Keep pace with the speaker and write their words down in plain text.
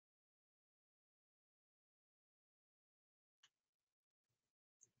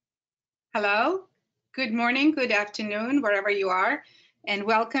Hello, good morning, good afternoon, wherever you are, and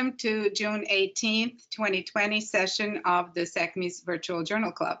welcome to June 18th, 2020 session of the SACME's Virtual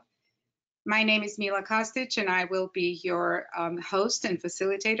Journal Club. My name is Mila Kostic, and I will be your host and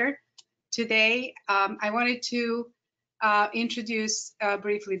facilitator. Today, I wanted to introduce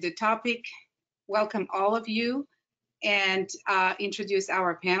briefly the topic, welcome all of you, and introduce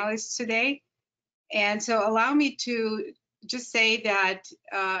our panelists today. And so allow me to just say that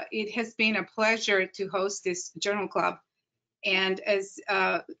it has been a pleasure to host this journal club. And as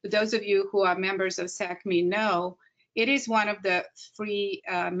those of you who are members of SACME know, it is one of the free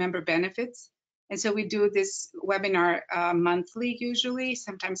member benefits. And so we do this webinar monthly, usually,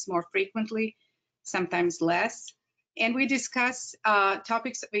 sometimes more frequently, sometimes less. And we discuss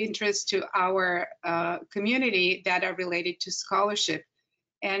topics of interest to our community that are related to scholarship,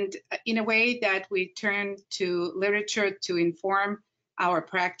 and in a way that we turn to literature to inform our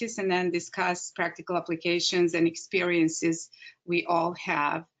practice and then discuss practical applications and experiences we all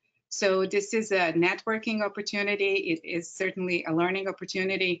have. So this is a networking opportunity. It is certainly a learning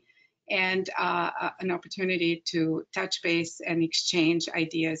opportunity and an opportunity to touch base and exchange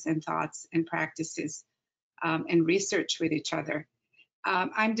ideas and thoughts and practices and research with each other.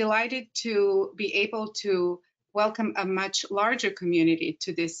 I'm delighted to be able to welcome a much larger community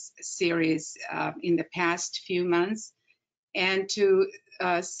to this series in the past few months, and to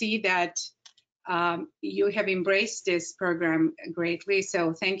see that you have embraced this program greatly.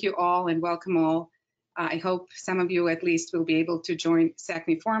 So thank you all and welcome all. I hope some of you at least will be able to join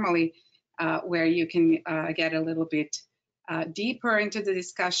SACME formally, where you can get a little bit deeper into the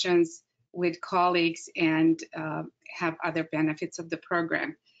discussions with colleagues and have other benefits of the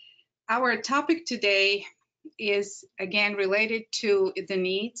program. Our topic today is again related to the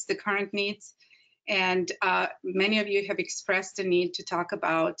needs, the current needs, and many of you have expressed the need to talk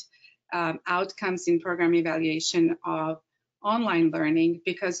about outcomes in program evaluation of online learning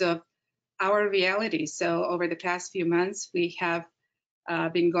because of our reality. So over the past few months, we have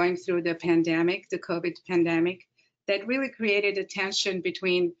been going through the pandemic, the COVID pandemic, that really created a tension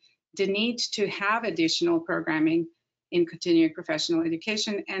between the need to have additional programming in continuing professional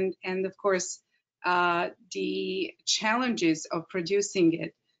education and of course, the challenges of producing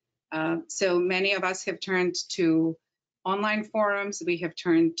it. So many of us have turned to online forums, we have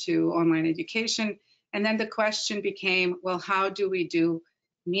turned to online education, and then the question became, well, how do we do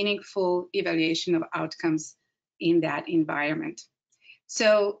meaningful evaluation of outcomes in that environment?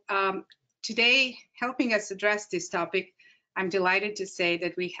 So today, helping us address this topic, I'm delighted to say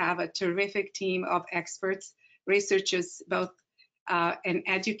that we have a terrific team of experts, researchers, both and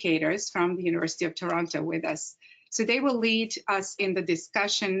educators from the University of Toronto with us. So they will lead us in the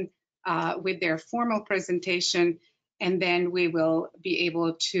discussion with their formal presentation, and then we will be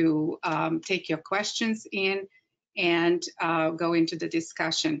able to take your questions in and go into the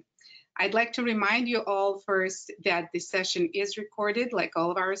discussion. I'd like to remind you all first that this session is recorded, like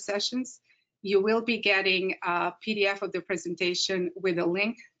all of our sessions. You will be getting a PDF of the presentation with a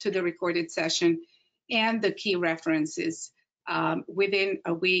link to the recorded session and the key references within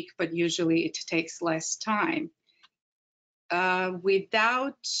a week, but usually it takes less time. What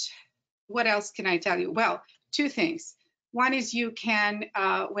else can I tell you? Well, two things. One is you can,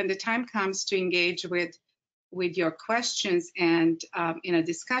 when the time comes to engage with your questions and in a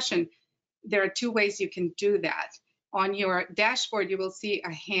discussion, there are two ways you can do that. On your dashboard, you will see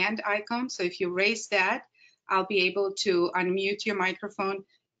a hand icon. So if you raise that, I'll be able to unmute your microphone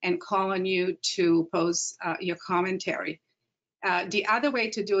and call on you to pose your commentary. The other way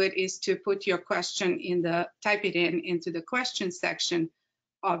to do it is to put your question type it into the question section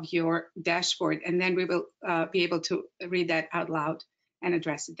of your dashboard, and then we will be able to read that out loud and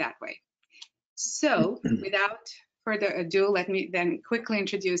address it that way. So without further ado, let me then quickly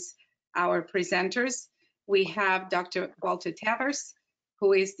introduce our presenters. We have Dr. Walter Tavares,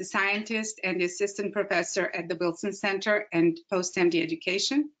 who is the scientist and the assistant professor at the Wilson Center and Post-MD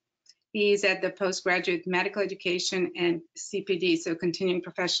Education. He is at the Postgraduate Medical Education and CPD, so Continuing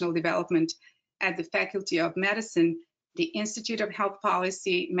Professional Development, at the Faculty of Medicine, the Institute of Health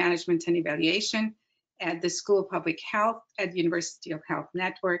Policy, Management and Evaluation, at the School of Public Health at the University of Health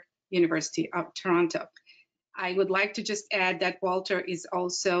Network, University of Toronto. I would like to just add that Walter is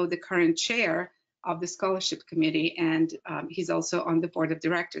also the current chair of the Scholarship Committee, and he's also on the board of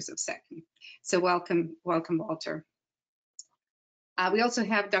directors of SACME. So welcome, Walter. We also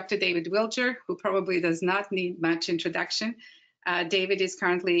have Dr. David Wilger, who probably does not need much introduction. David is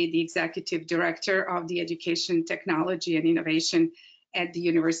currently the Executive Director of the Education, Technology and Innovation at the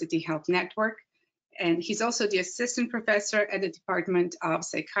University Health Network. And he's also the Assistant Professor at the Department of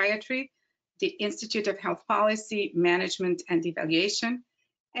Psychiatry the Institute of Health Policy, Management and Evaluation,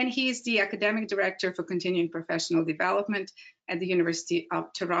 and he is the Academic Director for Continuing Professional Development at the University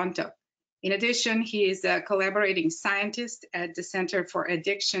of Toronto. In addition, he is a collaborating scientist at the Center for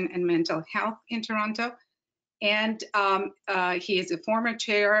Addiction and Mental Health in Toronto, and he is a former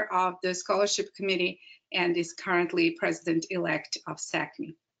chair of the Scholarship Committee and is currently president-elect of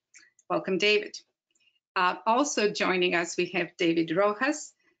SACME. Welcome, David. Also joining us, we have David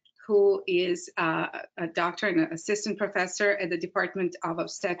Rojas, who is a doctor and an assistant professor at the Department of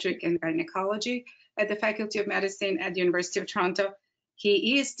Obstetric and Gynecology at the Faculty of Medicine at the University of Toronto.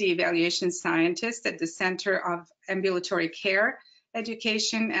 He is the evaluation scientist at the Center of Ambulatory Care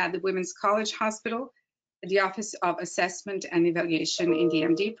Education at the Women's College Hospital, at the Office of Assessment and Evaluation in the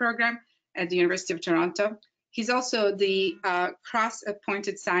MD program at the University of Toronto. He's also the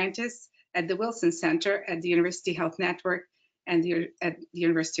cross-appointed scientist at the Wilson Center at the University Health Network and at the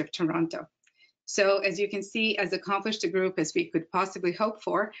University of Toronto. So as you can see, as accomplished a group as we could possibly hope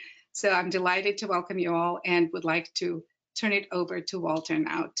for. So I'm delighted to welcome you all and would like to turn it over to Walter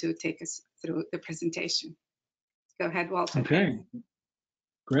now to take us through the presentation. Go ahead, Walter. Okay,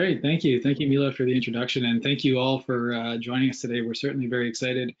 great. Thank you. Thank you, Mila, for the introduction. And thank you all for joining us today. We're certainly very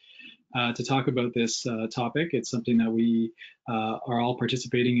excited to talk about this topic. It's something that we are all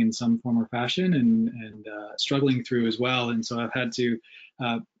participating in some form or fashion and struggling through as well. And so I've had to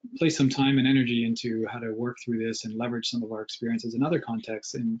place some time and energy into how to work through this and leverage some of our experiences in other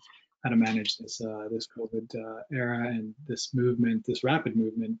contexts in how to manage this this COVID era and this movement, this rapid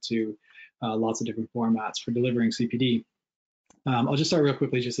movement to lots of different formats for delivering CPD. I'll just start real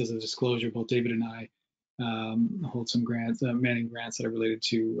quickly, just as a disclosure. Both David and I hold some grants, manning grants that are related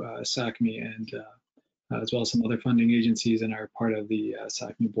to SACME and as well as some other funding agencies, and are part of the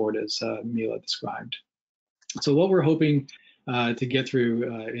SACME board, as Mila described. So what we're hoping to get through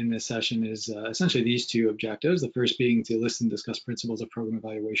in this session is essentially these two objectives. The first being to list and discuss principles of program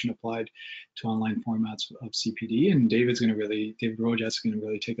evaluation applied to online formats of CPD, and David Rojas is going to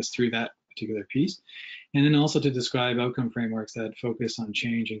really take us through that particular piece. And then also to describe outcome frameworks that focus on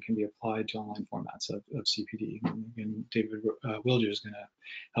change and can be applied to online formats of CPD. And David Wilger is going to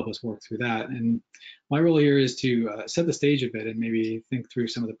help us work through that. And my role here is to set the stage a bit and maybe think through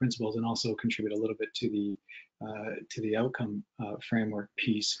some of the principles and also contribute a little bit to the outcome framework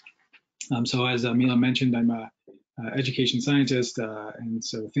piece. So as Mila mentioned, I'm a education scientist, and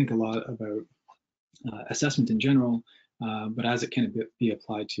so think a lot about assessment in general, but as it can be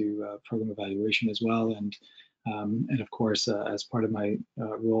applied to program evaluation as well, and of course, as part of my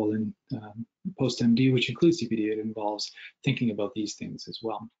role in post-MD, which includes CPD, it involves thinking about these things as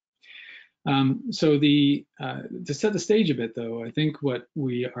well. So to set the stage a bit, though, I think what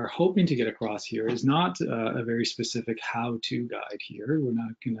we are hoping to get across here is not a very specific how-to guide here. We're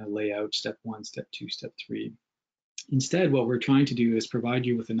not going to lay out step 1, step 2, step 3. Instead, what we're trying to do is provide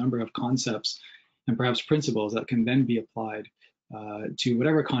you with a number of concepts and perhaps principles that can then be applied to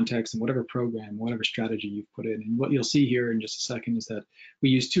whatever context and whatever program, whatever strategy you've put in. And what you'll see here in just a second is that we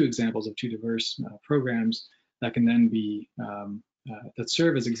use two examples of two diverse programs that can then be, that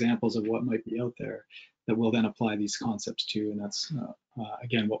serve as examples of what might be out there that we'll then apply these concepts to. And that's,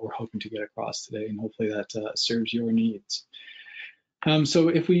 again, what we're hoping to get across today. And hopefully that serves your needs. So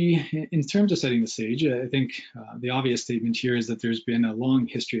if we, in terms of setting the stage, I think the obvious statement here is that there's been a long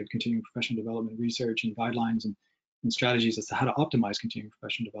history of continuing professional development research and guidelines and strategies as to how to optimize continuing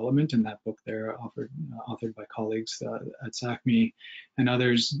professional development. And that book there, authored by colleagues at SACME and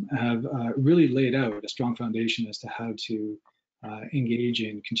others, have really laid out a strong foundation as to how to engage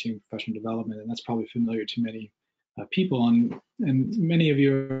in continuing professional development. And that's probably familiar to many people. And many of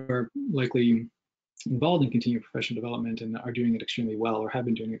you are likely involved in continuing professional development and are doing it extremely well, or have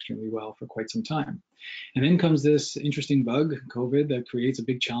been doing it extremely well for quite some time. And then comes this interesting bug, COVID, that creates a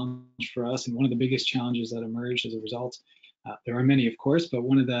big challenge for us. And one of the biggest challenges that emerged as a result, there are many, of course, but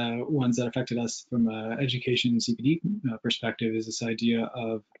one of the ones that affected us from an education and CPD perspective is this idea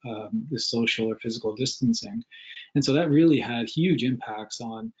of this social or physical distancing. And so that really had huge impacts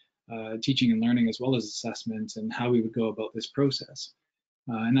on teaching and learning, as well as assessment and how we would go about this process.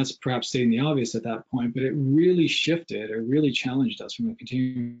 And that's perhaps stating the obvious at that point, but it really shifted or really challenged us from a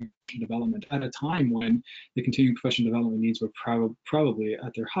continuing development at a time when the continuing professional development needs were probably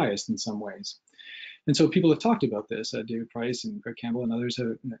at their highest in some ways. And so people have talked about this. David Price and Greg Campbell and others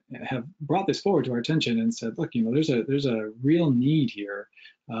have brought this forward to our attention and said, look, you know, there's a real need here.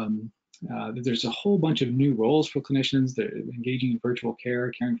 There's a whole bunch of new roles for clinicians. They're engaging in virtual care,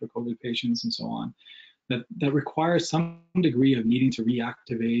 caring for COVID patients, and so on. that requires some degree of needing to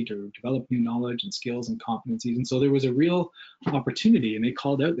reactivate or develop new knowledge and skills and competencies. And so there was a real opportunity, and they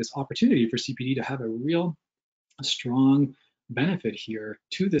called out this opportunity for CPD to have a real strong benefit here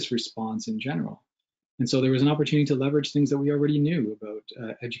to this response in general. And so there was an opportunity to leverage things that we already knew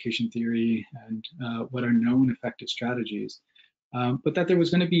about education theory and what are known effective strategies, but that there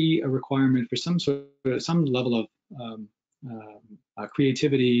was going to be a requirement for some level of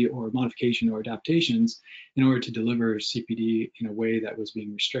creativity or modification or adaptations in order to deliver CPD in a way that was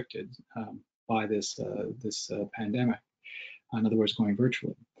being restricted by this pandemic. In other words, going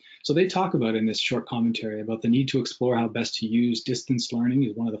virtually. So they talk about in this short commentary about the need to explore how best to use distance learning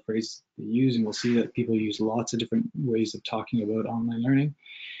is one of the phrases they use, and we'll see that people use lots of different ways of talking about online learning,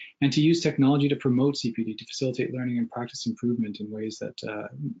 and to use technology to promote CPD, to facilitate learning and practice improvement in ways that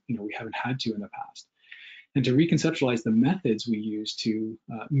we haven't had to in the past, and to reconceptualize the methods we use to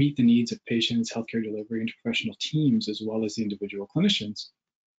meet the needs of patients, healthcare delivery, and professional teams, as well as the individual clinicians.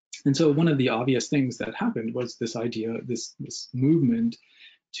 And so one of the obvious things that happened was this idea, this movement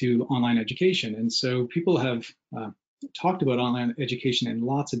to online education. And so people have talked about online education in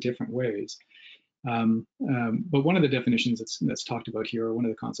lots of different ways. But one of the definitions that's talked about here, or one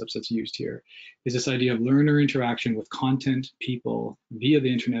of the concepts that's used here, is this idea of learner interaction with content, people, via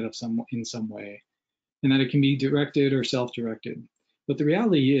the internet in some way, and that it can be directed or self-directed. But the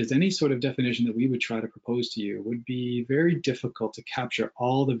reality is any sort of definition that we would try to propose to you would be very difficult to capture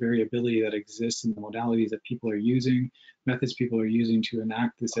all the variability that exists in the modalities that people are using, methods people are using to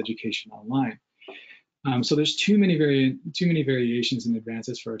enact this education online. So there's too many variations and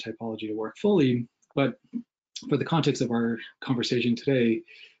advances for our typology to work fully, but for the context of our conversation today,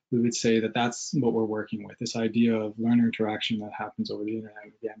 we would say that that's what we're working with, this idea of learner interaction that happens over the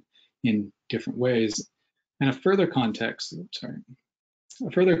internet, again, in different ways. And a further context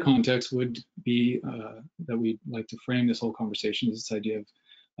would be that we'd like to frame this whole conversation as this idea of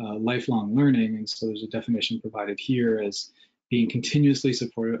lifelong learning. And so there's a definition provided here as being a continuously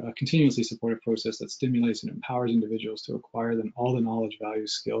supportive process that stimulates and empowers individuals to acquire all the knowledge,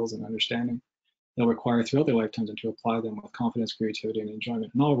 values, skills, and understanding they'll require throughout their lifetimes, and to apply them with confidence, creativity, and enjoyment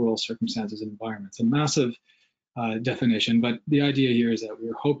in all roles, circumstances, and environments. A massive definition, but the idea here is that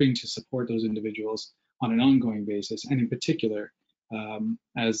we're hoping to support those individuals on an ongoing basis, and in particular,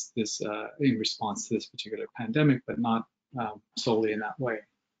 as this in response to this particular pandemic, but not solely in that way.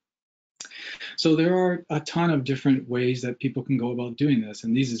 So there are a ton of different ways that people can go about doing this,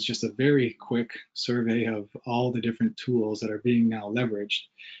 and these is just a very quick survey of all the different tools that are being now leveraged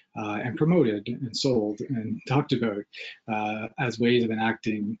and promoted and sold and talked about as ways of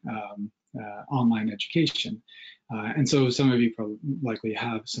enacting online education. And so some of you probably likely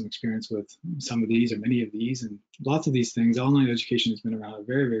have some experience with some of these or many of these, and lots of these things. Online education has been around a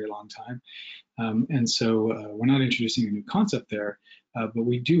very, very long time. And so we're not introducing a new concept there, but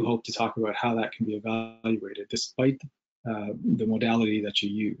we do hope to talk about how that can be evaluated despite the modality that you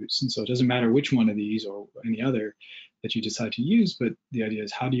use. And so it doesn't matter which one of these or any other that you decide to use, but the idea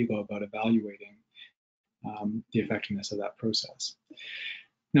is how do you go about evaluating the effectiveness of that process.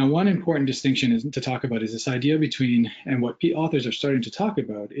 Now, one important distinction to talk about is this idea between, and what authors are starting to talk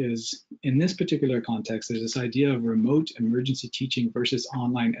about is, in this particular context, there's this idea of remote emergency teaching versus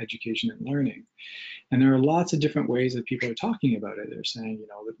online education and learning. And there are lots of different ways that people are talking about it. They're saying,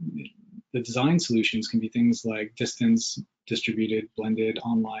 the design solutions can be things like distance, distributed, blended,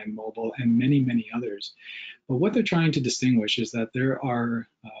 online, mobile, and many, many others. But what they're trying to distinguish is that there are,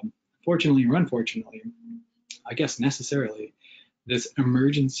 fortunately or unfortunately, I guess necessarily, this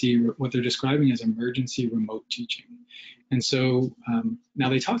what they're describing as emergency remote teaching. And so now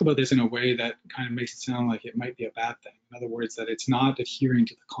they talk about this in a way that kind of makes it sound like it might be a bad thing. In other words, that it's not adhering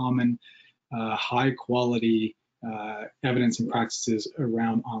to the common high quality evidence and practices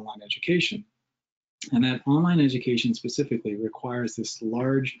around online education. And that online education specifically requires this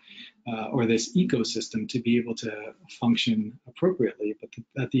large or this ecosystem to be able to function appropriately, but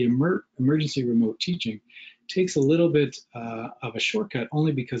that the emergency remote teaching takes a little bit of a shortcut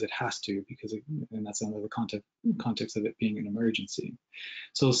only because it has to, and that's under the context of it being an emergency.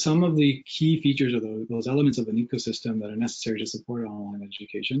 So some of the key features of those elements of an ecosystem that are necessary to support online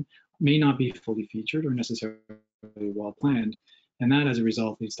education may not be fully featured or necessarily well planned. And that, as a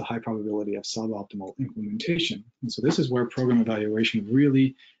result, leads to high probability of suboptimal implementation. And so this is where program evaluation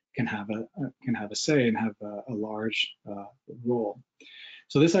really can have a say and have a large role.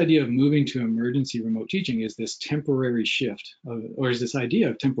 So this idea of moving to emergency remote teaching is this temporary shift, or is this idea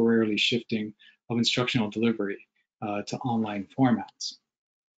of temporarily shifting of instructional delivery to online formats.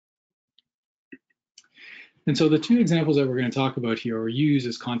 And so the two examples that we're going to talk about here or use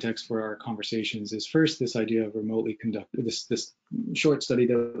as context for our conversations is first this idea of remotely conducted, this short study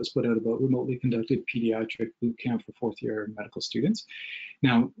that was put out about remotely conducted pediatric boot camp for fourth year medical students.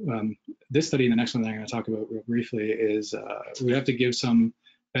 Now, this study and the next one that I'm going to talk about real briefly is we have to give some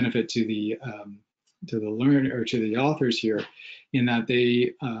benefit to the learner or to the authors here in that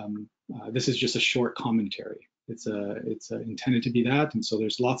they this is just a short commentary. It's intended to be that, and so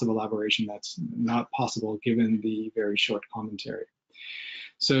there's lots of elaboration that's not possible given the very short commentary.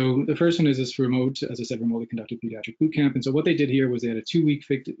 So the first one is this remote, as I said, remotely conducted pediatric boot camp. And so what they did here was they had a 2-week,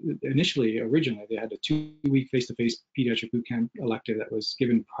 originally they had a 2-week face-to-face pediatric boot camp elective that was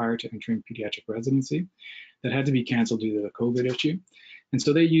given prior to entering pediatric residency that had to be canceled due to the COVID issue. And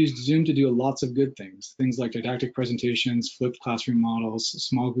so they used Zoom to do lots of good things like didactic presentations, flipped classroom models,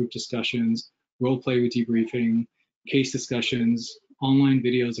 small group discussions, role play with debriefing, case discussions, online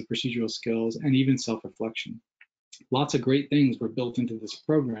videos of procedural skills, and even self-reflection. Lots of great things were built into this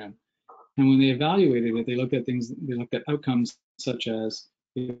program. And when they evaluated it, they looked at outcomes such as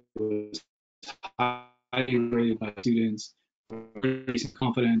it was highly rated by students,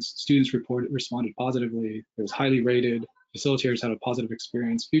 confidence, students responded positively, it was highly rated, facilitators had a positive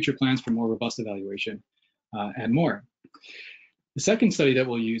experience, future plans for more robust evaluation, and more. The second study that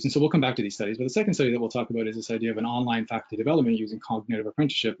we'll use, and so we'll come back to these studies, but the second study that we'll talk about is this idea of an online faculty development using cognitive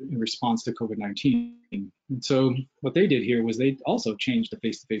apprenticeship in response to COVID-19. And so what they did here was they also changed the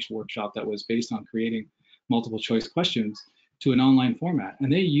face-to-face workshop that was based on creating multiple choice questions to an online format. And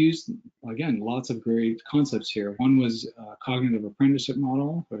they used, again, lots of great concepts here. One was a cognitive apprenticeship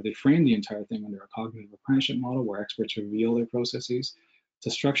model, where they framed the entire thing under a cognitive apprenticeship model where experts reveal their processes to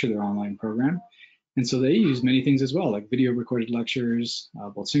structure their online program. And so they use many things as well, like video recorded lectures,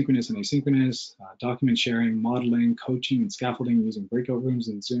 both synchronous and asynchronous, document sharing, modeling, coaching, and scaffolding using breakout rooms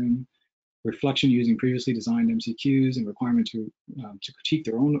in Zoom, reflection using previously designed MCQs, and requirement to critique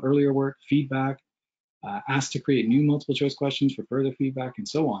their own earlier work, feedback, asked to create new multiple choice questions for further feedback, and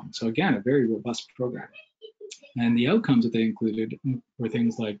so on. So again, a very robust program. And the outcomes that they included were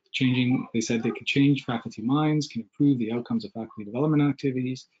things like they said they could change faculty minds, can improve the outcomes of faculty development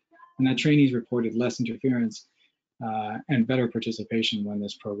activities, and that trainees reported less interference and better participation when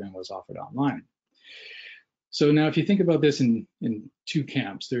this program was offered online. So now if you think about this in two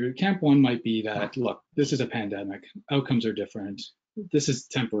camps, camp one might be that, look, this is a pandemic, outcomes are different, this is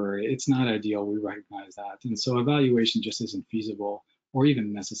temporary, it's not ideal, we recognize that. And so evaluation just isn't feasible or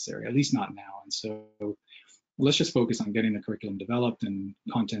even necessary, at least not now. And so let's just focus on getting the curriculum developed and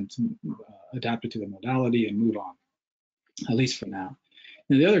content adapted to the modality and move on, at least for now.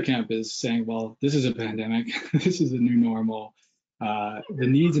 And the other camp is saying, well, this is a pandemic, this is a new normal, the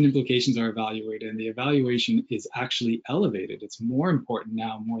needs and implications are evaluated, and the evaluation is actually elevated. It's more important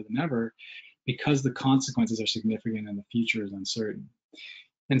now more than ever because the consequences are significant and the future is uncertain.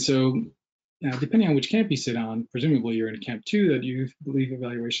 And so depending on which camp you sit on, presumably you're in camp 2 that you believe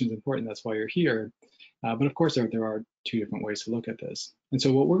evaluation is important, that's why you're here. But of course, there are two different ways to look at this. And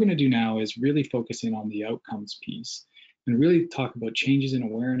so what we're going to do now is really focus in on the outcomes piece and really talk about changes in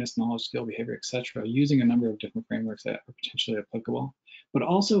awareness, knowledge, skill, behavior, etc., using a number of different frameworks that are potentially applicable, but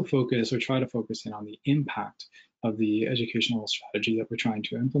also try to focus in on the impact of the educational strategy that we're trying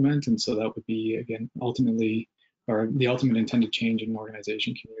to implement. And so that would be, again, ultimately, or the ultimate intended change in an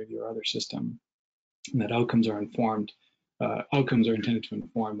organization, community, or other system, and that outcomes are intended to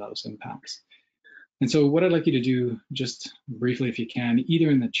inform those impacts. And so what I'd like you to do, just briefly if you can, either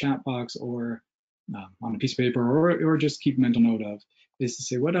in the chat box or on a piece of paper, or just keep mental note of, is to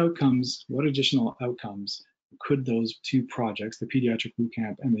say what additional outcomes could those two projects, the pediatric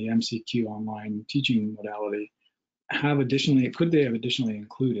bootcamp and the MCQ online teaching modality, could they have additionally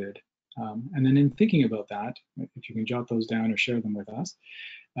included? And then in thinking about that, if you can jot those down or share them with us,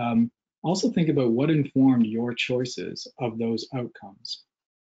 also think about what informed your choices of those outcomes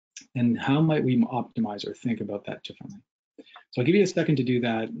and how might we optimize or think about that differently. So I'll give you a second to do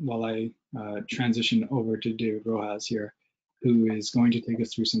that while I transition over to David Rojas here, who is going to take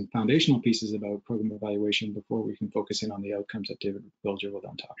us through some foundational pieces about program evaluation before we can focus in on the outcomes that David Bilger will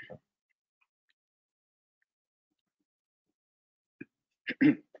then talk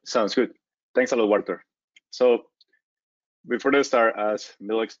about. Sounds good. Thanks a lot, Walter. So before I start, as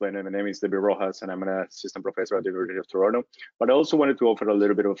Mila explained, my name is David Rojas, and I'm an assistant professor at the University of Toronto. But I also wanted to offer a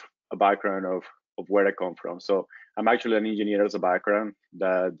little bit of a background of where I come from. So I'm actually an engineer as a background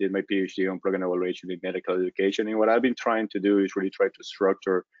that did my PhD on program evaluation in medical education. And what I've been trying to do is really try to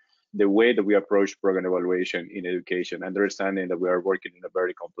structure the way that we approach program evaluation in education, understanding that we are working in a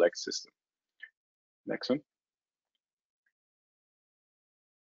very complex system. Next one.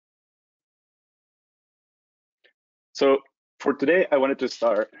 So for today, I wanted to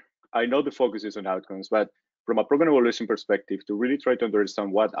start. I know the focus is on outcomes, but from a program evaluation perspective, to really try to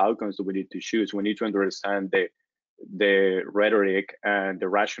understand what outcomes do we need to choose, we need to understand the rhetoric and the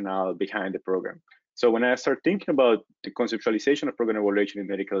rationale behind the program. So when I start thinking about the conceptualization of program evaluation in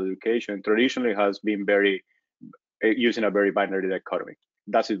medical education, traditionally has been very using a very binary dichotomy.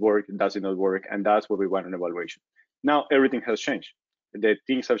 Does it work? Does it not work? And that's what we want in evaluation. Now everything has changed. The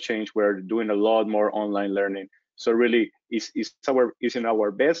things have changed. We're doing a lot more online learning. So really, it's in our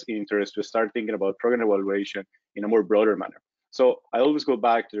best interest to start thinking about program evaluation in a more broader manner. So I always go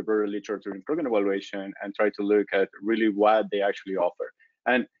back to the broader literature in program evaluation and try to look at really what they actually offer.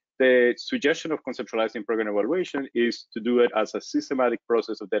 And the suggestion of conceptualizing program evaluation is to do it as a systematic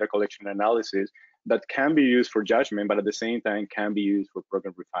process of data collection and analysis that can be used for judgment, but at the same time can be used for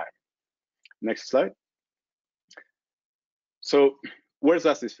program refinement. Next slide. So where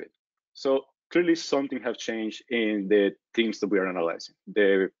does this fit? So clearly something has changed in the things that we are analyzing,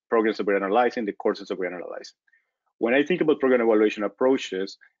 the programs that we're analyzing, the courses that we're analyzing. When I think about program evaluation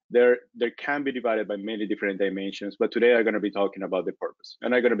approaches, there can be divided by many different dimensions, but today I'm going to be talking about the purpose.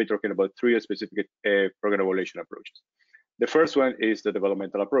 And I'm going to be talking about three specific program evaluation approaches. The first one is the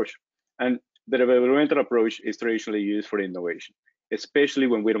developmental approach. And the developmental approach is traditionally used for innovation, especially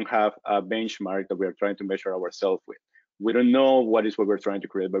when we don't have a benchmark that we are trying to measure ourselves with. We don't know what we're trying to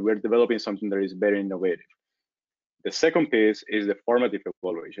create, but we're developing something that is very innovative. The second piece is the formative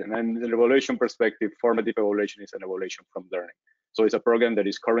evaluation. And in the evaluation perspective, formative evaluation is an evaluation from learning. So it's a program that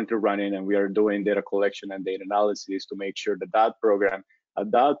is currently running, and we are doing data collection and data analysis to make sure that that program at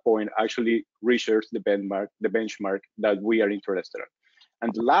that point actually reaches the benchmark that we are interested in.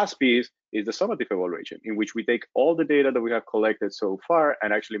 And the last piece is the summative evaluation, in which we take all the data that we have collected so far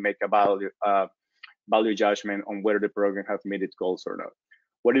and actually make a value judgment on whether the program has met its goals or not.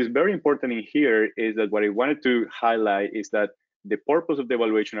 What is very important in here is that what I wanted to highlight is that the purpose of the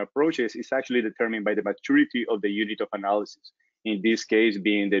evaluation approaches is actually determined by the maturity of the unit of analysis, in this case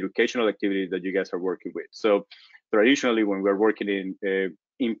being the educational activities that you guys are working with. So traditionally, when we're working in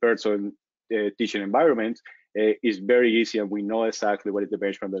in-person teaching environments, it's very easy and we know exactly what is the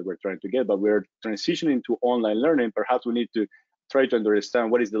benchmark that we're trying to get, but we're transitioning to online learning. Perhaps we need to try to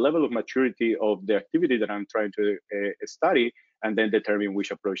understand what is the level of maturity of the activity that I'm trying to study, and then determine which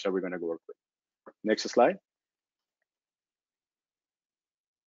approach that we're going to work with. Next slide.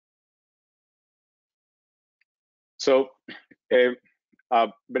 So a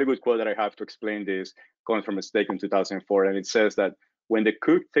very good quote that I have to explain this comes from a statement in 2004, and it says that when the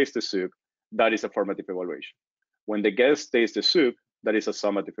cook tastes the soup, that is a formative evaluation. When the guest tastes the soup, that is a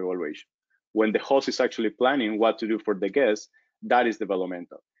summative evaluation. When the host is actually planning what to do for the guest, that is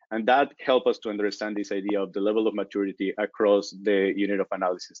developmental. And that helps us to understand this idea of the level of maturity across the unit of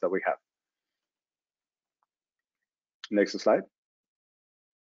analysis that we have. Next slide.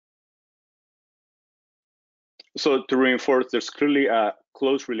 So to reinforce, there's clearly a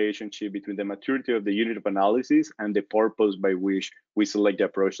close relationship between the maturity of the unit of analysis and the purpose by which we select the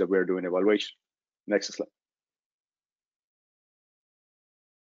approach that we're doing evaluation. Next slide.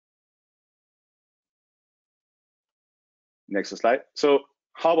 Next slide. So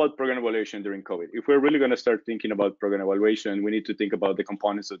how about program evaluation during COVID? If we're really going to start thinking about program evaluation, we need to think about the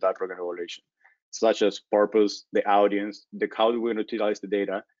components of that program evaluation, such as purpose, the audience, how do we utilize the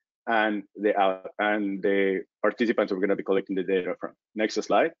data, and the participants we're going to be collecting the data from. Next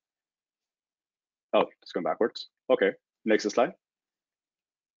slide. Oh, it's going backwards. Okay, next slide.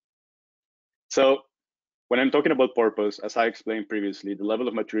 So when I'm talking about purpose, as I explained previously, the level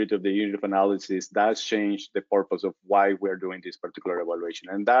of maturity of the unit of analysis does change the purpose of why we're doing this particular evaluation.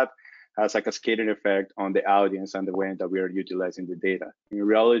 And that has a cascading effect on the audience and the way that we are utilizing the data. In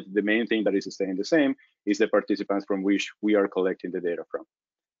reality, the main thing that is staying the same is the participants from which we are collecting the data from.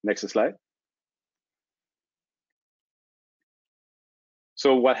 Next slide.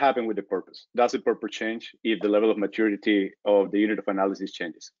 So what happened with the purpose? Does the purpose change if the level of maturity of the unit of analysis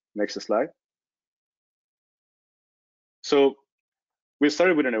changes? Next slide. So we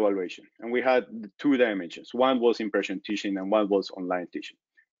started with an evaluation, and we had two dimensions. One was in-person teaching and one was online teaching.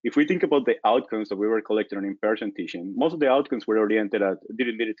 If we think about the outcomes that we were collecting on in-person teaching, most of the outcomes were oriented at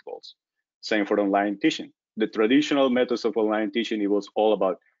didn't meet its goals. Same for online teaching. The traditional methods of online teaching, it was all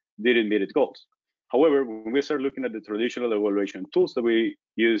about didn't meet its goals. However, when we start looking at the traditional evaluation tools that we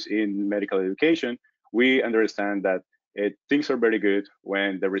use in medical education, we understand that things are very good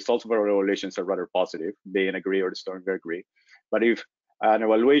when the results of our evaluations are rather positive, they agree or strongly agree. But if an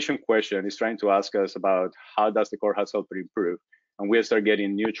evaluation question is trying to ask us about how does the core has helped to improve, and we start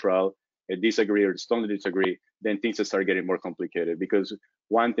getting neutral, disagree or strongly disagree, then things start getting more complicated. Because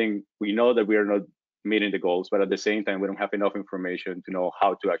one thing we know that we are not meeting the goals, but at the same time, we don't have enough information to know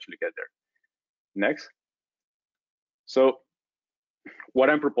how to actually get there. Next. So what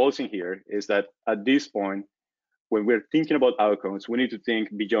I'm proposing here is that at this point, when we're thinking about outcomes, we need to think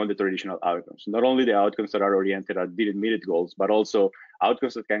beyond the traditional outcomes. Not only the outcomes that are oriented at didn't meet it goals, but also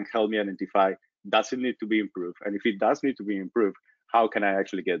outcomes that can help me identify, does it need to be improved? And if it does need to be improved, how can I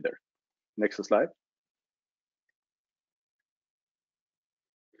actually get there? Next slide.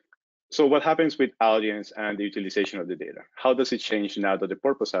 So what happens with audience and the utilization of the data? How does it change now that the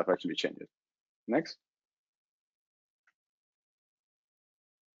purpose have actually changed? Next.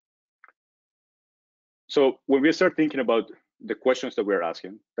 So when we start thinking about the questions that we're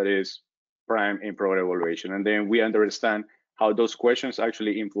asking, that is prime and program evaluation, and then we understand how those questions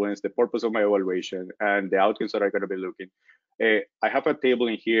actually influence the purpose of my evaluation and the outcomes that are going to be looking. I have a table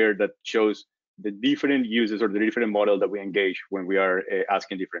in here that shows the different uses or the different model that we engage when we are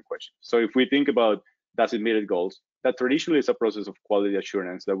asking different questions. So if we think about does it meet its goals, that traditionally is a process of quality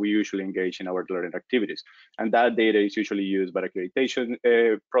assurance that we usually engage in our learning activities. And that data is usually used by accreditation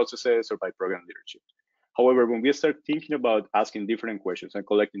processes or by program leadership. However, when we start thinking about asking different questions and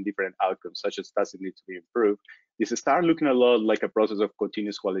collecting different outcomes, such as does it need to be improved, this start looking a lot like a process of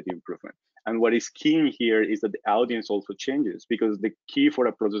continuous quality improvement. And what is key in here is that the audience also changes, because the key for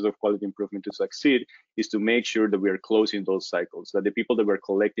a process of quality improvement to succeed is to make sure that we are closing those cycles, that the people that we're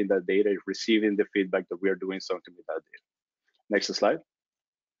collecting that data is receiving the feedback that we are doing something with that data. Next slide.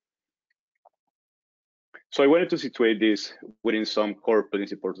 So I wanted to situate this within some core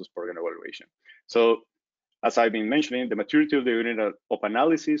principles of program evaluation. So as I've been mentioning, the maturity of the unit of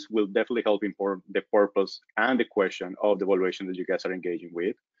analysis will definitely help inform the purpose and the question of the evaluation that you guys are engaging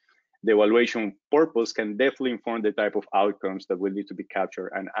with. The evaluation purpose can definitely inform the type of outcomes that will need to be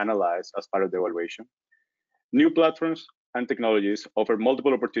captured and analyzed as part of the evaluation. New platforms and technologies offer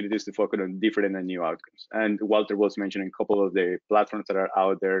multiple opportunities to focus on different and new outcomes. And Walter was mentioning a couple of the platforms that are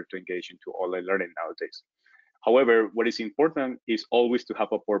out there to engage into online learning nowadays. However, what is important is always to have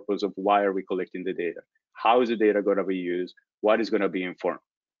a purpose of why are we collecting the data? How is the data going to be used? What is going to be informed?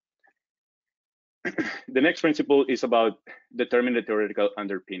 The next principle is about determining the theoretical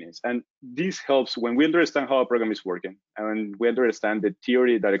underpinnings. And this helps when we understand how a program is working and we understand the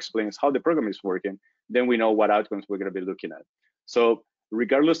theory that explains how the program is working, then we know what outcomes we're going to be looking at. So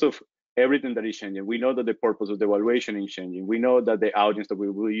regardless of everything that is changing, we know that the purpose of the evaluation is changing. We know that the audience that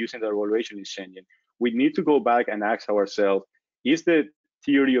we will use in the evaluation is changing. We need to go back and ask ourselves, is the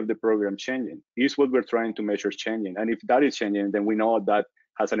theory of the program changing? Is what we're trying to measure changing? And if that is changing, then we know that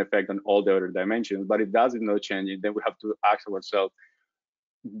has an effect on all the other dimensions. But if that is not changing, then we have to ask ourselves,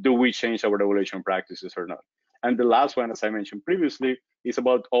 do we change our evaluation practices or not? And the last one, as I mentioned previously, is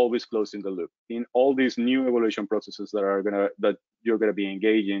about always closing the loop. In all these new evaluation processes that you're gonna be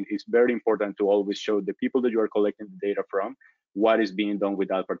engaging, it's very important to always show the people that you are collecting the data from what is being done with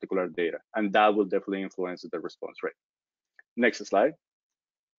that particular data. And that will definitely influence the response rate. Next slide.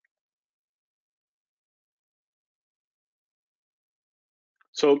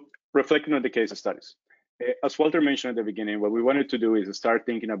 So reflecting on the case studies. As Walter mentioned at the beginning, what we wanted to do is start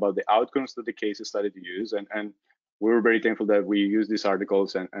thinking about the outcomes that the case study use. And we were very thankful that we used these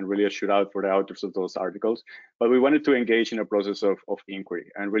articles and really shoot out for the authors of those articles. But we wanted to engage in a process of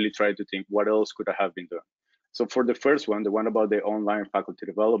inquiry and really try to think what else could have been done. So for the first one, the one about the online faculty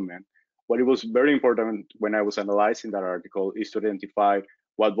development, what it was very important when I was analyzing that article is to identify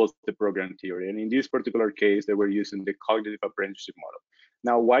what was the program theory. And in this particular case, they were using the cognitive apprenticeship model.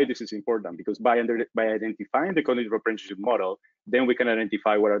 Now, why this is important? Because by identifying the cognitive apprenticeship model, then we can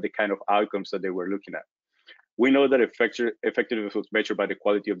identify what are the kind of outcomes that they were looking at. We know that effectiveness was measured by the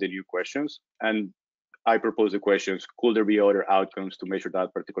quality of the new questions. And I propose the questions, could there be other outcomes to measure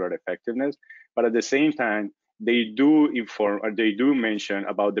that particular effectiveness? But at the same time, they do inform or they do mention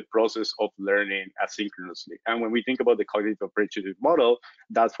about the process of learning asynchronously. And when we think about the cognitive apprenticeship model,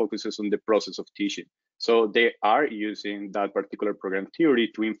 that focuses on the process of teaching. So they are using that particular program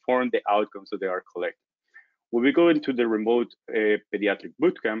theory to inform the outcomes that they are collecting. When we go into the remote pediatric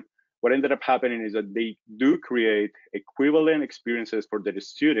bootcamp, what ended up happening is that they do create equivalent experiences for the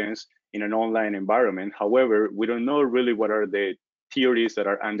students in an online environment. However, we don't know really what are the theories that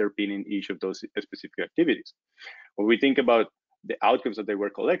are underpinning each of those specific activities. When we think about the outcomes that they were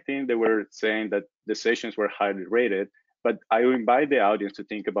collecting, they were saying that the sessions were highly rated, but I invite the audience to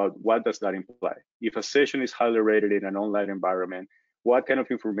think about what does that imply? If a session is highly rated in an online environment, what kind of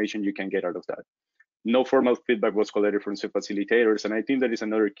information you can get out of that? No formal feedback was collected from the facilitators, and I think that is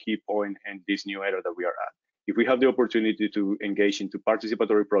another key point in this new era that we are at. if we have the opportunity to engage into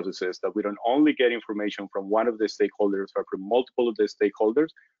participatory processes, that we don't only get information from one of the stakeholders, but from multiple of the stakeholders,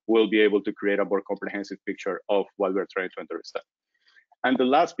 we'll be able to create a more comprehensive picture of what we're trying to understand. And the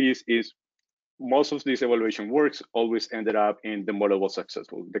last piece is, most of these evaluation works always ended up in the model was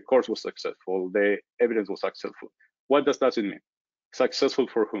successful, the course was successful, the evidence was successful. What does that mean? Successful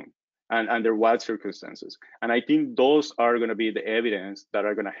for whom? And under what circumstances? And I think those are going to be the evidence that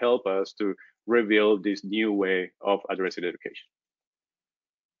are going to help us to reveal this new way of addressing education.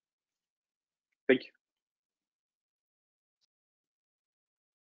 Thank you.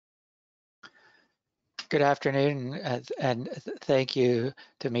 Good afternoon, and thank you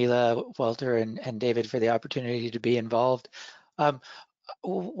to Mila, Walter, and David for the opportunity to be involved.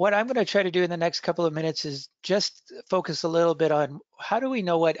 What I'm going to try to do in the next couple of minutes is just focus a little bit on how do we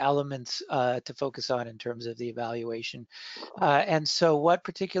know what elements to focus on in terms of the evaluation. And so what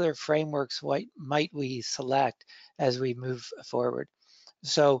particular frameworks might we select as we move forward?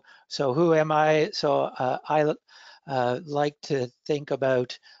 So who am I? So I like to think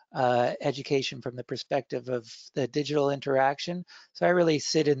about education from the perspective of the digital interaction. So I really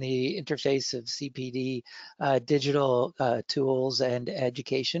sit in the interface of CPD, digital tools and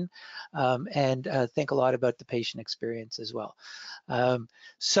education, and think a lot about the patient experience as well.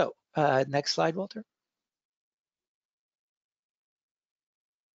 Next slide, Walter.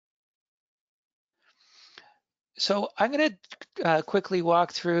 So I'm going to quickly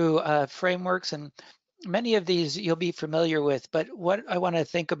walk through frameworks, and many of these you'll be familiar with, but what I want to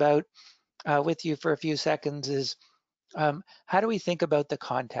think about with you for a few seconds is how do we think about the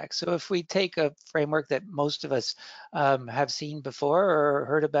context? So if we take a framework that most of us have seen before or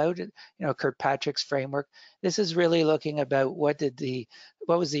heard about, Kirkpatrick's framework, this is really looking about what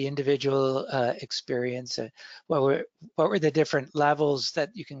was the individual experience, what were the different levels that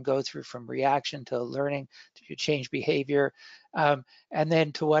you can go through from reaction to learning to change behavior, and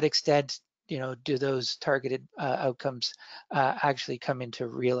then to what extent do those targeted outcomes actually come into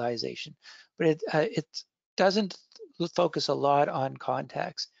realization. But it doesn't focus a lot on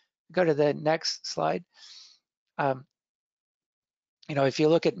context. Go to the next slide. If you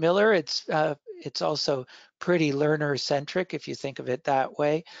look at Miller, it's also pretty learner-centric if you think of it that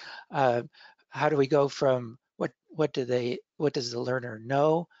way. How do we go from what does the learner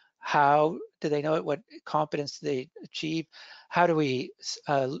know? How do they know it? What competence do they achieve? How do we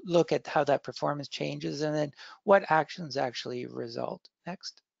look at how that performance changes, and then what actions actually result?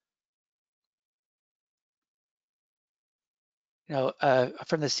 Next.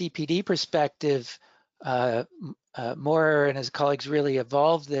 From the CPD perspective, Moore and his colleagues really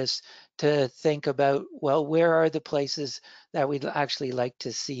evolved this to think about, well, where are the places that we'd actually like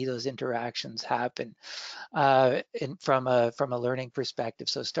to see those interactions happen from a learning perspective.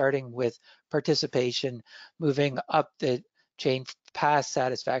 So starting with participation, moving up the chain past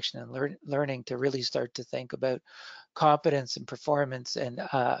satisfaction and learning to really start to think about competence and performance and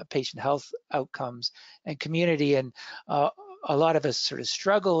patient health outcomes and community. And a lot of us sort of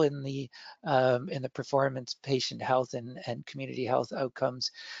struggle in the performance, patient health, and community health outcomes,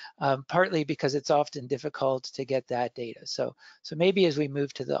 partly because it's often difficult to get that data. So maybe as we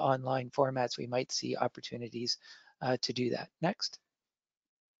move to the online formats, we might see opportunities to do that. Next.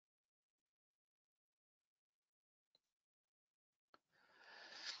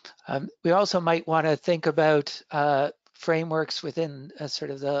 We also might want to think about frameworks within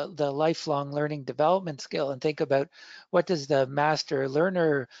sort of the lifelong learning development skill, and think about what does the master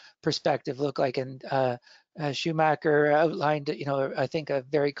learner perspective look like. And Schumacher outlined, I think a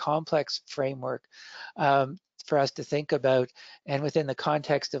very complex framework for us to think about, and within the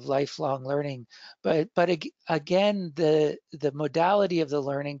context of lifelong learning. But again, the modality of the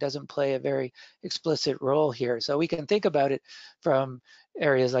learning doesn't play a very explicit role here. So we can think about it from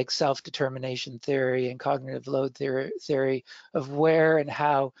areas like self-determination theory and cognitive load theory of where and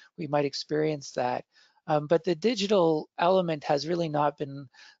how we might experience that. But the digital element has really not been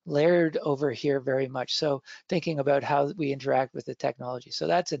layered over here very much. So thinking about how we interact with the technology. So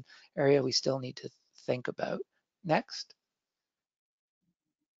that's an area we still need to think about. Next.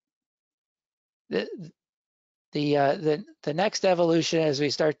 The next evolution, as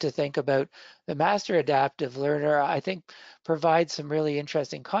we start to think about the master adaptive learner, I think provides some really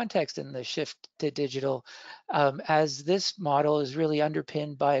interesting context in the shift to digital, as this model is really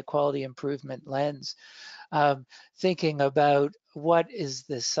underpinned by a quality improvement lens. Thinking about what is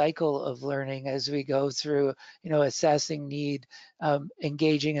the cycle of learning as we go through, assessing need,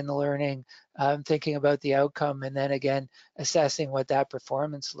 engaging in the learning, thinking about the outcome, and then again, assessing what that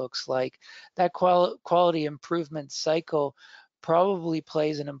performance looks like. That quality improvement cycle probably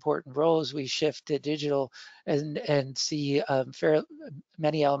plays an important role as we shift to digital and see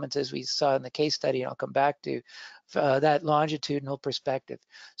many elements, as we saw in the case study, and I'll come back to that longitudinal perspective.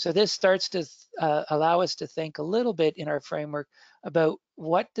 So this starts to allow us to think a little bit in our framework about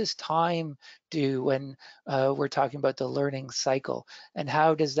what does time do when we're talking about the learning cycle, and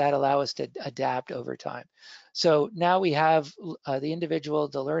how does that allow us to adapt over time. So now we have the individual,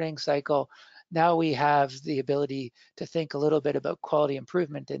 the learning cycle. Now we have the ability to think a little bit about quality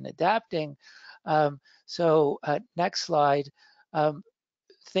improvement and adapting. Next slide.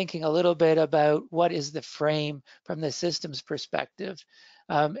 Thinking a little bit about what is the frame from the systems perspective.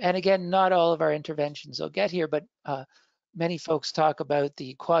 And again, not all of our interventions will get here, but many folks talk about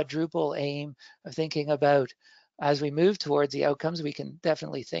the quadruple aim of thinking about, as we move towards the outcomes, we can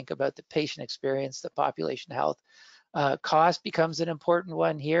definitely think about the patient experience, the population health. Cost becomes an important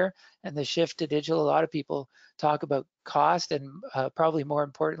one here, and the shift to digital. A lot of people talk about cost, and probably more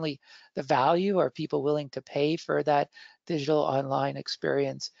importantly, the value. Are people willing to pay for that digital online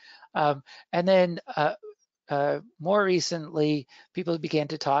experience? And then more recently, people began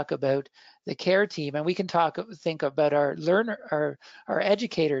to talk about the care team, and we can think about our learner, our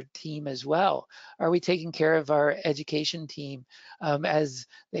educator team as well. Are we taking care of our education team as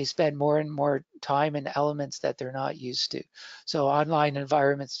they spend more and more time in elements that they're not used to? So online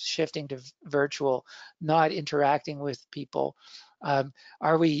environments, shifting to virtual, not interacting with people.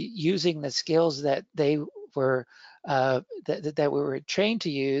 Are we using the skills that they were that we were trained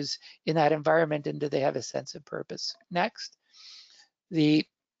to use in that environment, and do they have a sense of purpose? Next, the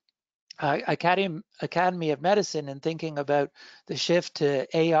Academy of Medicine, and thinking about the shift to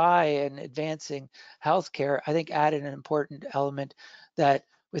AI and advancing healthcare, I think added an important element that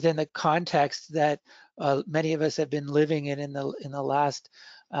within the context that many of us have been living in the last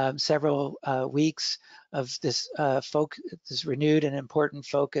several weeks of this this renewed and important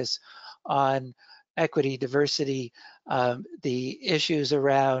focus on equity, diversity, the issues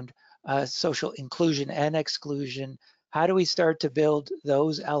around social inclusion and exclusion. How do we start to build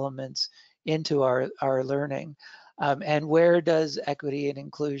those elements into our learning? And where does equity and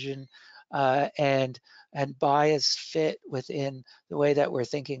inclusion and bias fit within the way that we're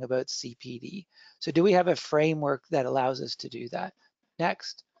thinking about CPD? So do we have a framework that allows us to do that?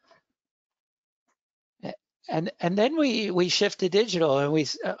 Next. And then we shift to digital, and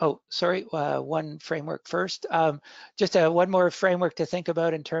one framework first. Just one more framework to think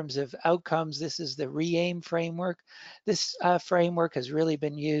about in terms of outcomes. This is the REAIM framework. This framework has really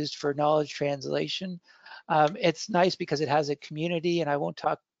been used for knowledge translation. It's nice because it has a community, and I won't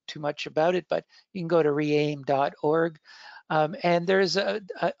talk too much about it, but you can go to reaim.org. And there's a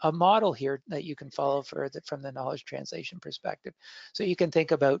model here that you can follow from the knowledge translation perspective. So you can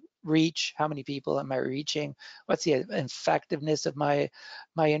think about reach. How many people am I reaching? What's the effectiveness of my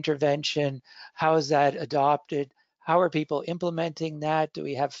intervention? How is that adopted? How are people implementing that? Do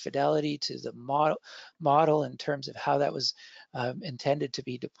we have fidelity to the model in terms of how that was intended to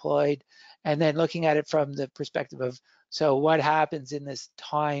be deployed? And then looking at it from the perspective of, so what happens in this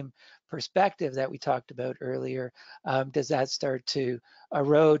time perspective that we talked about earlier? Does that start to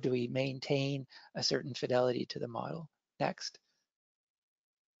erode? Do we maintain a certain fidelity to the model? Next.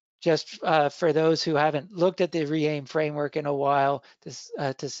 Just for those who haven't looked at the REAIM framework in a while,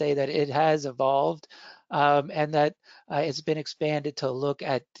 to say that it has evolved and that it's been expanded to look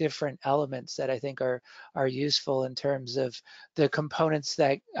at different elements that I think are useful in terms of the components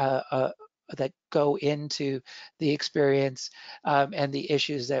that that go into the experience and the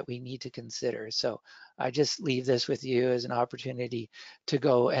issues that we need to consider. So I just leave this with you as an opportunity to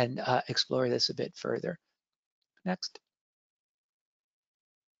go and explore this a bit further. Next.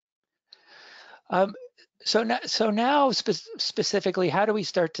 So now specifically, how do we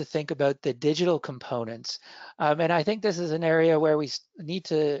start to think about the digital components? And I think this is an area where we need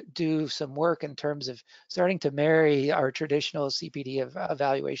to do some work in terms of starting to marry our traditional CPD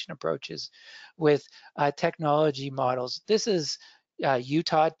evaluation approaches with technology models. This is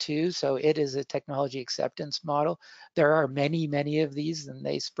UTAUT 2, so it is a technology acceptance model. There are many of these, and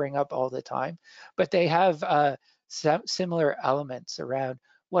they spring up all the time, but they have similar elements around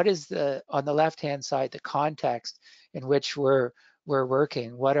what is on the left-hand side, the context in which we're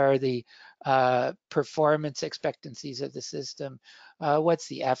working. What are the performance expectancies of the system? What's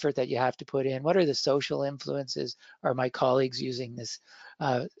the effort that you have to put in? What are the social influences? Are my colleagues using this?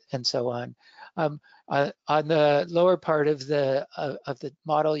 And so on. On the lower part of the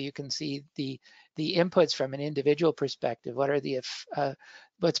model, you can see the inputs from an individual perspective. What are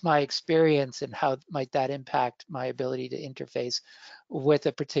what's my experience, and how might that impact my ability to interface with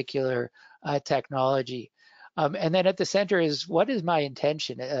a particular technology? And then at the center is, what is my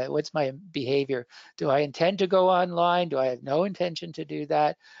intention? What's my behavior? Do I intend to go online? Do I have no intention to do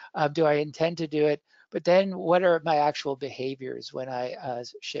that? Do I intend to do it? But then what are my actual behaviors when I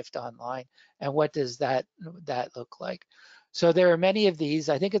shift online? And what does that look like? So there are many of these.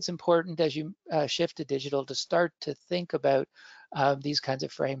 I think it's important as you shift to digital to start to think about these kinds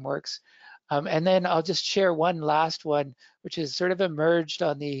of frameworks. And then I'll just share one last one, which is sort of emerged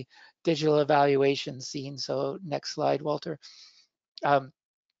on the digital evaluation scene. So next slide, Walter.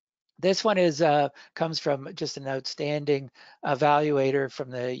 This one is comes from just an outstanding evaluator from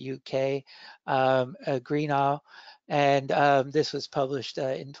the UK, Greenall, and this was published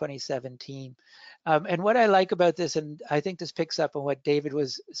in 2017. And what I like about this, and I think this picks up on what David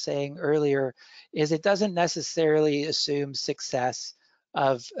was saying earlier, is it doesn't necessarily assume success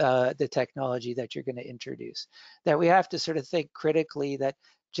of the technology that you're going to introduce. That we have to sort of think critically that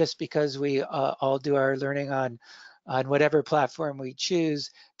just because we all do our learning on whatever platform we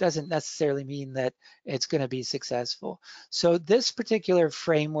choose doesn't necessarily mean that it's going to be successful. So this particular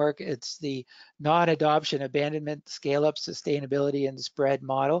framework, it's the non-adoption, abandonment, scale-up, sustainability, and spread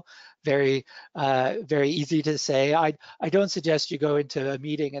model. Very, very easy to say. I don't suggest you go into a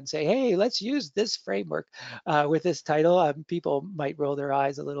meeting and say, hey, let's use this framework with this title. People might roll their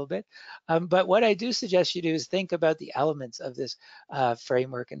eyes a little bit. But what I do suggest you do is think about the elements of this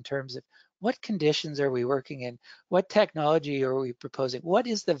framework in terms of what conditions are we working in? What technology are we proposing? What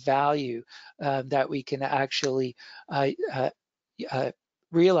is the value that we can actually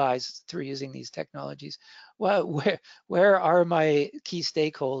realize through using these technologies? Well, where are my key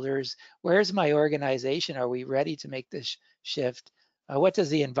stakeholders? Where's my organization? Are we ready to make this shift? What does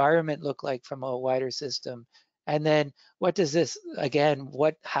the environment look like from a wider system? And then what does this, again,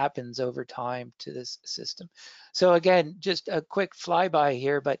 what happens over time to this system? So again, just a quick flyby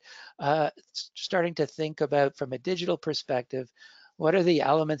here, but starting to think about from a digital perspective, what are the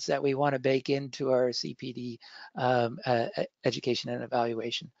elements that we want to bake into our CPD education and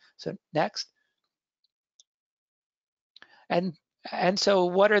evaluation? So next. And so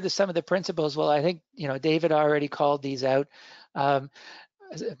what are some of the principles? Well, I think, David already called these out.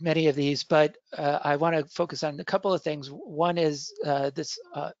 Many of these, but I want to focus on a couple of things. One is this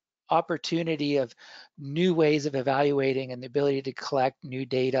opportunity of new ways of evaluating and the ability to collect new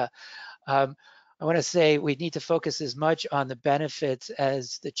data. I want to say we need to focus as much on the benefits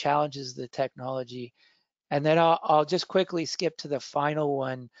as the challenges of the technology. And then I'll just quickly skip to the final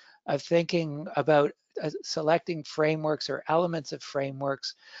one of thinking about selecting frameworks or elements of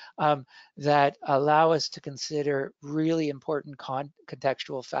frameworks that allow us to consider really important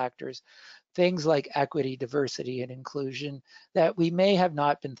contextual factors, things like equity, diversity, and inclusion that we may have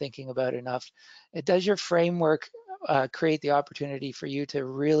not been thinking about enough. Does your framework create the opportunity for you to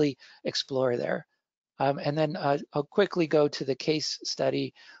really explore there? And then I'll quickly go to the case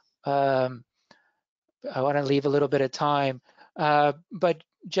study. I want to leave a little bit of time, but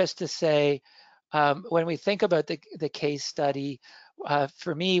just to say, when we think about the case study,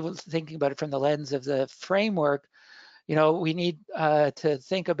 for me, thinking about it from the lens of the framework, we need to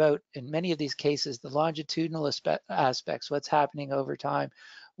think about, in many of these cases, the longitudinal aspects, what's happening over time.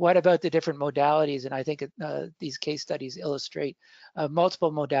 What about the different modalities? And I think these case studies illustrate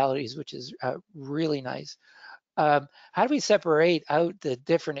multiple modalities, which is really nice. How do we separate out the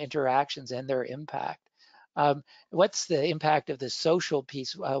different interactions and their impact? What's the impact of the social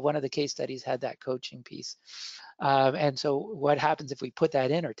piece? One of the case studies had that coaching piece. And so what happens if we put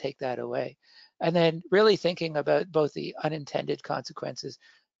that in or take that away? And then really thinking about both the unintended consequences,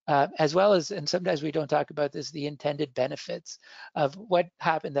 as well as, and sometimes we don't talk about this, the intended benefits of what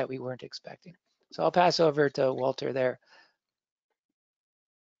happened that we weren't expecting. So I'll pass over to Walter there.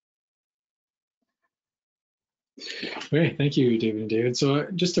 Great, thank you, David and David. So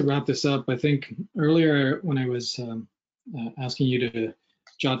just to wrap this up, I think earlier when I was asking you to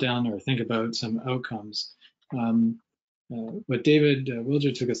jot down or think about some outcomes, what David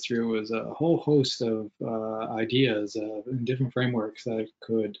Wilger took us through was a whole host of ideas in different frameworks that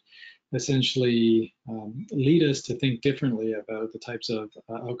could essentially lead us to think differently about the types of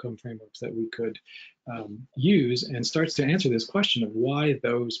outcome frameworks that we could use, and starts to answer this question of why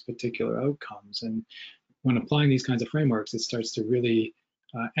those particular outcomes. And when applying these kinds of frameworks, it starts to really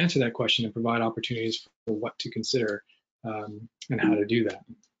answer that question and provide opportunities for what to consider and how to do that.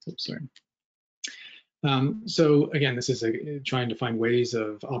 Oops, sorry. So again, this is trying to find ways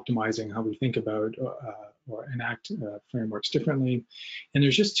of optimizing how we think about or enact frameworks differently. And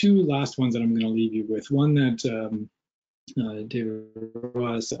there's just two last ones that I'm going to leave you with. One that David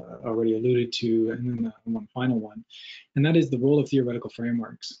Ross already alluded to, and then one final one, and that is the role of theoretical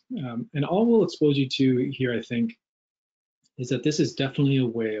frameworks. And all we'll expose you to here, I think, is that this is definitely a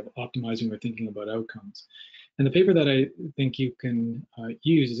way of optimizing or thinking about outcomes. And the paper that I think you can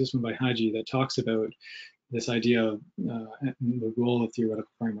use is this one by Haji that talks about this idea of the role of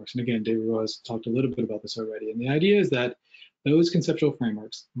theoretical frameworks. And again, David Ross talked a little bit about this already. And the idea is that those conceptual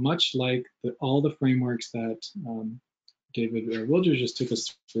frameworks, much like all the frameworks that David Wilger just took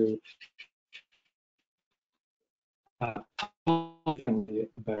us through, about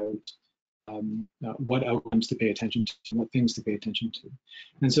what outcomes to pay attention to, what things to pay attention to.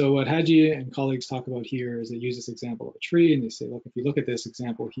 And so what Haji and colleagues talk about here is they use this example of a tree, and they say, look, if you look at this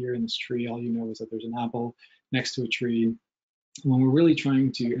example here in this tree, all you know is that there's an apple next to a tree. When we're really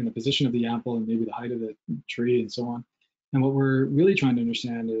trying to, in the position of the apple and maybe the height of the tree and so on, and what we're really trying to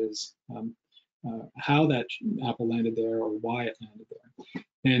understand is how that apple landed there or why it landed there.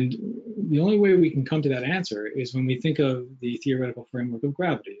 And the only way we can come to that answer is when we think of the theoretical framework of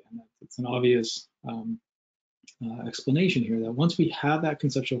gravity. And it's an obvious explanation here that once we have that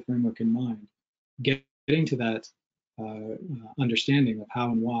conceptual framework in mind, getting to that understanding of how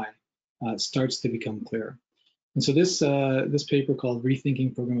and why starts to become clear. And so this paper called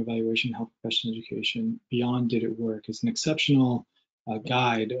Rethinking Program Evaluation in Health Professional Education, Beyond Did It Work, is an exceptional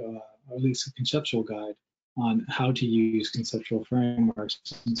guide, or at least a conceptual guide, on how to use conceptual frameworks.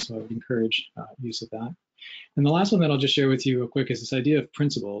 And so I would encourage use of that. And the last one that I'll just share with you real quick is this idea of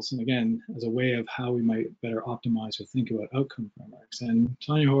principles. And again, as a way of how we might better optimize or think about outcome frameworks. And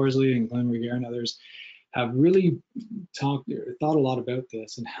Tanya Horsley and Glenn Reger and others have really thought a lot about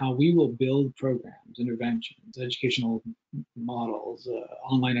this and how we will build programs, interventions, educational models,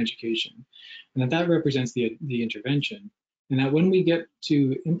 online education, and that represents the intervention. And that when we get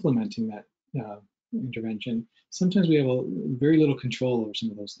to implementing that intervention, sometimes we have very little control over some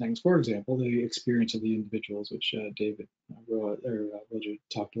of those things. For example, the experience of the individuals, which David Roger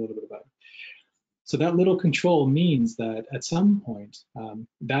talked a little bit about. So that little control means that at some point,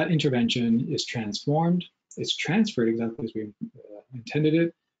 that intervention is transformed, it's transferred exactly as we intended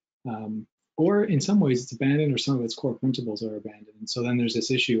it, or in some ways it's abandoned, or some of its core principles are abandoned. And so then there's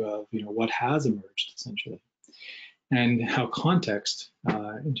this issue of, what has emerged essentially, and how context,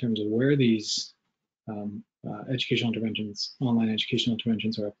 in terms of where these educational interventions, online educational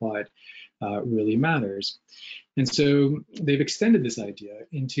interventions are applied, really matters. And so they've extended this idea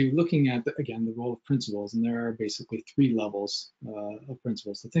into looking at, again, the role of principles. And there are basically 3 levels of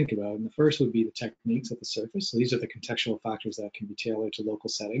principles to think about. And the first would be the techniques at the surface. So these are the contextual factors that can be tailored to local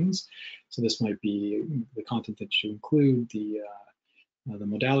settings. So this might be the content that you include, the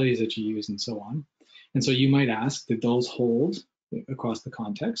modalities that you use, and so on. And so you might ask, did those hold across the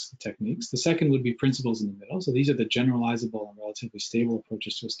context, the techniques? The second would be principles in the middle. So these are the generalizable and relatively stable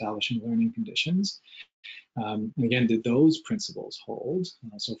approaches to establishing learning conditions. And again, did those principles hold?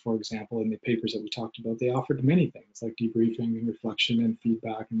 So for example, in the papers that we talked about, they offered many things like debriefing and reflection and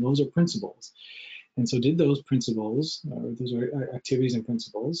feedback, and those are principles. And so did those principles, those are activities and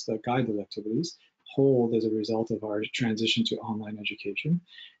principles that guide those activities, hold as a result of our transition to online education?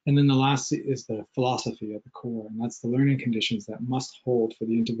 And then the last is the philosophy at the core, and that's the learning conditions that must hold for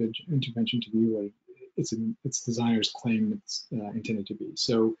the intervention to be what its designers claim it's intended to be.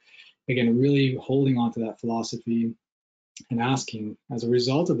 So again, really holding on to that philosophy and asking, as a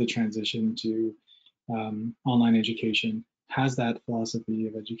result of the transition to online education, has that philosophy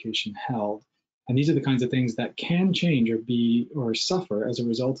of education held? And these are the kinds of things that can change or suffer as a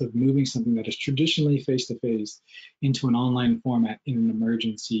result of moving something that is traditionally face-to-face into an online format in an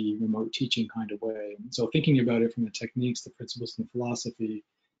emergency remote teaching kind of way. And so thinking about it from the techniques, the principles, and the philosophy,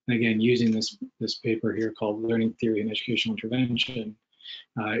 and again, using this paper here called Learning Theory and Educational Intervention,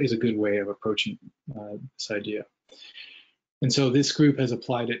 is a good way of approaching this idea. And so this group has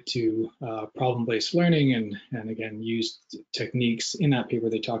applied it to problem-based learning, and again, used techniques. In that paper,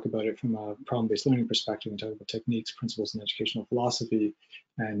 they talk about it from a problem-based learning perspective, and talk about techniques, principles, and educational philosophy,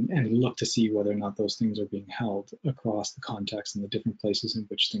 and look to see whether or not those things are being held across the context and the different places in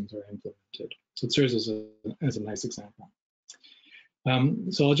which things are implemented. So it serves as a nice example.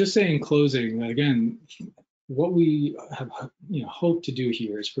 So I'll just say in closing that, again, what we have hoped to do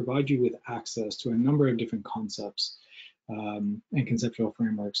here is provide you with access to a number of different concepts and conceptual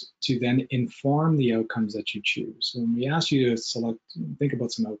frameworks to then inform the outcomes that you choose. So when we asked you to think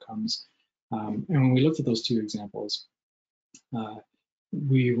about some outcomes, and when we looked at those 2 examples,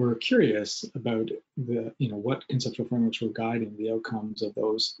 we were curious about what conceptual frameworks were guiding the outcomes of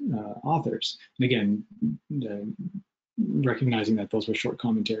those authors. And again, recognizing that those were short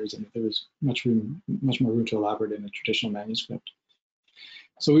commentaries and that there was much more room to elaborate in a traditional manuscript.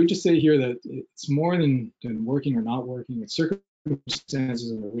 So we would just say here that it's more than working or not working. It's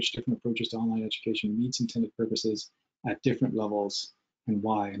circumstances under which different approaches to online education meets intended purposes at different levels and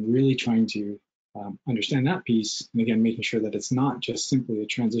why, and really trying to understand that piece. And again, making sure that it's not just simply a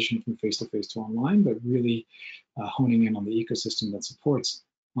transition from face-to-face to online, but really honing in on the ecosystem that supports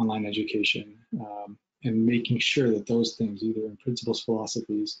online education and making sure that those things, either in principles,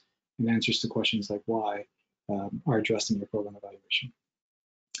 philosophies, and answers to questions like why, are addressed in your program evaluation.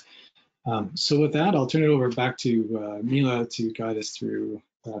 So with that, I'll turn it over back to Mila to guide us through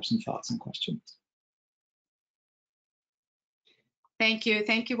perhaps some thoughts and questions. Thank you.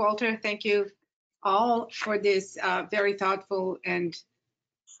 Thank you, Walter. Thank you all for this very thoughtful, and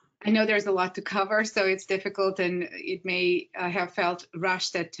I know there's a lot to cover, so it's difficult and it may have felt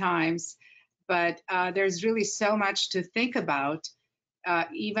rushed at times, but there's really so much to think about,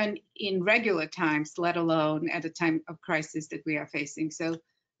 even in regular times, let alone at a time of crisis that we are facing. So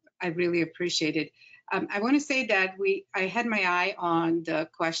I really appreciate it. I want to say that I had my eye on the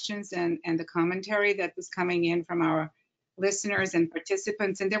questions and the commentary that was coming in from our listeners and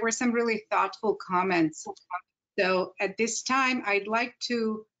participants, and there were some really thoughtful comments. So at this time, I'd like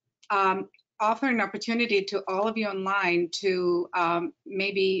to offer an opportunity to all of you online to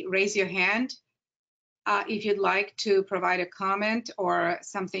maybe raise your hand if you'd like to provide a comment or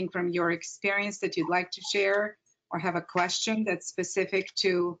something from your experience that you'd like to share, or have a question that's specific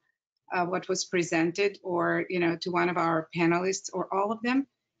to what was presented, or to one of our panelists, or all of them.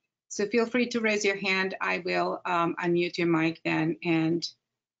 So feel free to raise your hand. I will unmute your mic then, and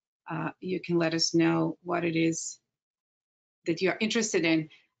you can let us know what it is that you're interested in.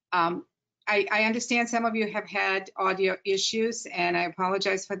 I understand some of you have had audio issues, and I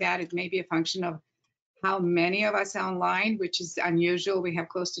apologize for that. It may be a function of how many of us are online, which is unusual. We have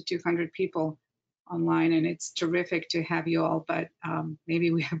close to 200 people online, and it's terrific to have you all, but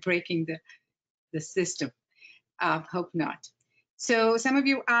maybe we are breaking the system. Hope not. So some of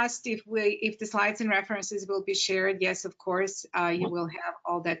you asked if the slides and references will be shared. Yes, of course, you will have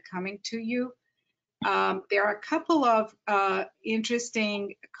all that coming to you. There are a couple of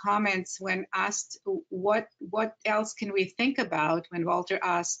interesting comments when asked what else can we think about, when Walter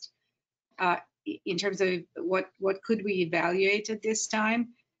asked in terms of what could we evaluate at this time.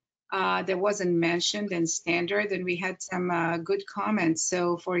 That wasn't mentioned in standard, and we had some good comments.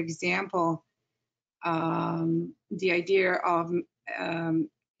 So for example, the idea of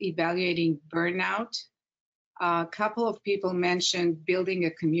evaluating burnout. A couple of people mentioned building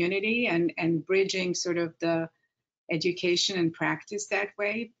a community and bridging sort of the education and practice that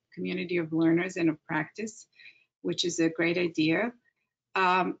way, community of learners and of practice, which is a great idea.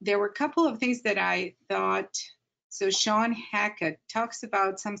 There were a couple of things that I thought, so Sean Hackett talks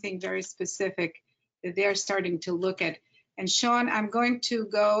about something very specific that they're starting to look at. And Sean, I'm going to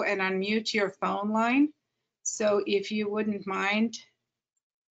go and unmute your phone line. So if you wouldn't mind,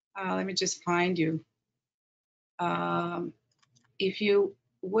 let me just find you. If you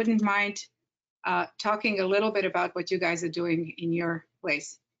wouldn't mind talking a little bit about what you guys are doing in your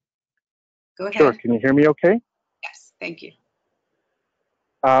place. Go ahead. Sure, can you hear me okay? Yes, thank you.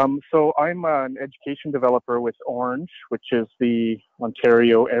 So I'm an education developer with Orange, which is the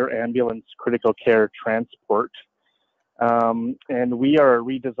Ontario Air Ambulance Critical Care Transport. And we are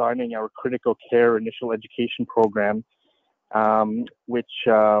redesigning our critical care initial education program, which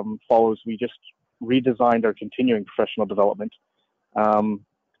follows, we just redesigned our continuing professional development.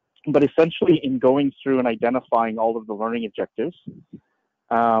 But essentially, in going through and identifying all of the learning objectives,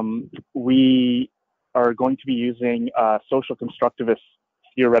 we are going to be using a social constructivist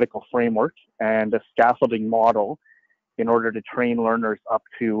theoretical framework and a scaffolding model in order to train learners up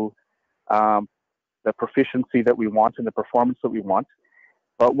to the proficiency that we want and the performance that we want.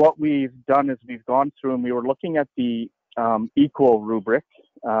 But what we've done is we've gone through and we were looking at the equal rubric.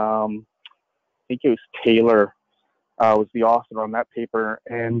 I think it was Taylor was the author on that paper.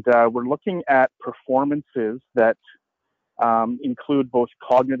 And we're looking at performances that include both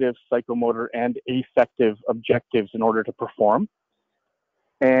cognitive, psychomotor, and affective objectives in order to perform,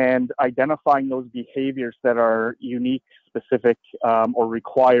 and identifying those behaviors that are unique, specific, or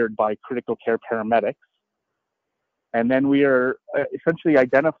required by critical care paramedics. And then we are essentially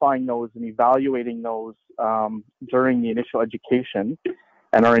identifying those and evaluating those during the initial education.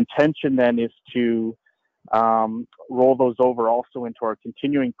 And our intention then is to roll those over also into our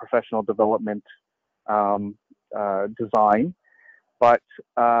continuing professional development design. But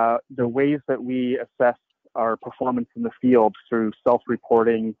the ways that we assess our performance in the field through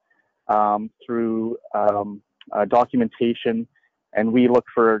self-reporting, through documentation, and we look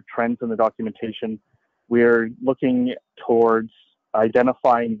for trends in the documentation. We're looking towards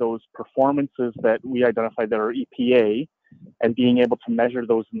identifying those performances that we identify that are EPA and being able to measure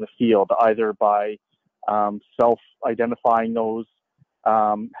those in the field, either by self-identifying those,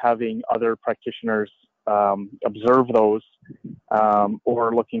 having other practitioners observe those,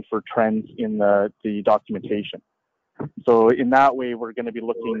 or looking for trends in the documentation. So in that way, we're going to be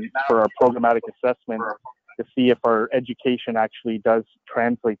looking for our programmatic assessment to see if our education actually does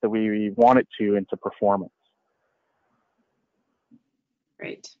translate the way we want it to into performance.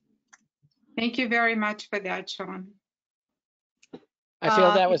 Great. Thank you very much for that, Sean. I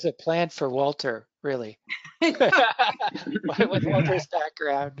feel that was a plan for Walter, really. With Walter's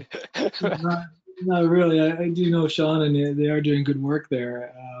background. Not really. I do know Sean, and they are doing good work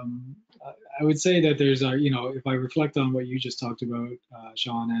there. I would say that there's if I reflect on what you just talked about,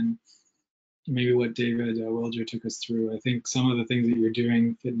 Sean, and maybe what David Wilger took us through, I think some of the things that you're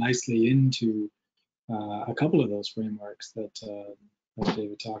doing fit nicely into a couple of those frameworks that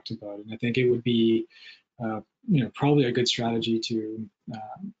David talked about. And I think it would be probably a good strategy to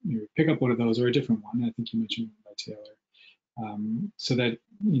pick up one of those or a different one. I think you mentioned by Taylor, so that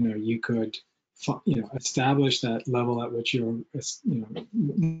you could establish that level at which you're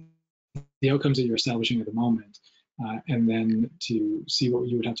the outcomes that you're establishing at the moment, and then to see what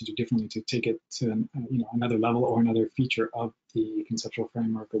you would have to do differently to take it to another level or another feature of the conceptual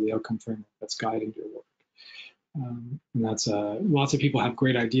framework or the outcome framework that's guiding your work. And that's lots of people have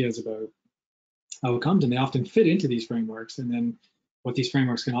great ideas about outcomes, and they often fit into these frameworks. And then what these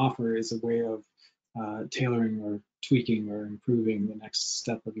frameworks can offer is a way of tailoring or tweaking or improving the next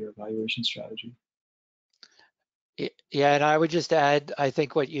step of your evaluation strategy. Yeah, and I would just add, I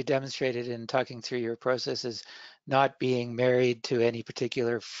think what you demonstrated in talking through your process is not being married to any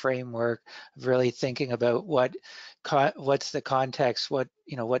particular framework, really thinking about what's the context, what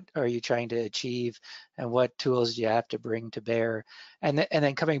are you trying to achieve, and what tools do you have to bring to bear, and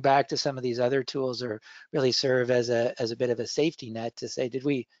then coming back to some of these other tools or really serve as a bit of a safety net to say,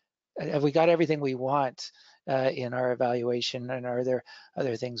 have we got everything we want in our evaluation, and are there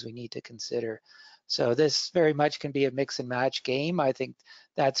other things we need to consider? So this very much can be a mix and match game. I think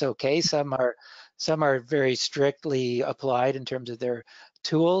that's okay. Some are very strictly applied in terms of their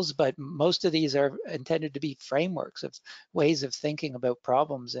tools, but most of these are intended to be frameworks of ways of thinking about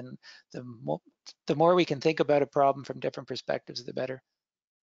problems. And the more we can think about a problem from different perspectives, the better.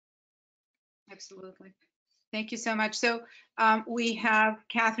 Absolutely. Thank you so much. So we have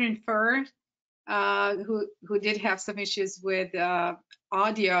Catherine Furr, who did have some issues with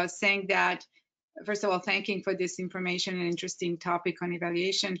audio, saying that, first of all, thanking for this information and interesting topic on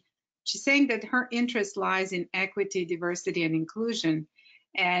evaluation. She's saying that her interest lies in equity, diversity, and inclusion.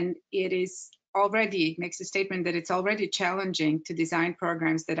 And it makes a statement that it's already challenging to design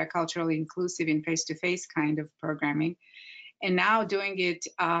programs that are culturally inclusive in face-to-face kind of programming. And now doing it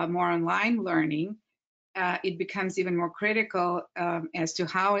more online learning, it becomes even more critical as to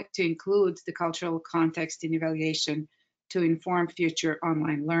how to include the cultural context in evaluation to inform future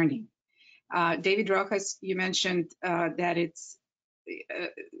online learning. David Rojas, you mentioned that it's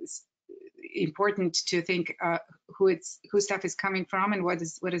important to think who stuff is coming from, and what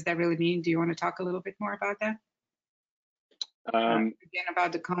does that really mean? Do you want to talk a little bit more about that? Again,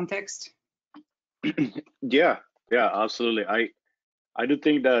 about the context. Yeah, absolutely. I do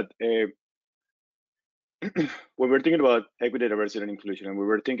think that when we're thinking about equity, diversity, and inclusion, and we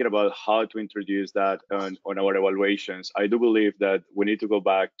were thinking about how to introduce that on our evaluations, I do believe that we need to go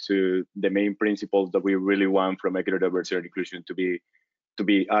back to the main principles that we really want from equity, diversity, and inclusion to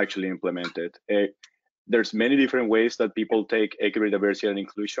be actually implemented. There's many different ways that people take equity, diversity, and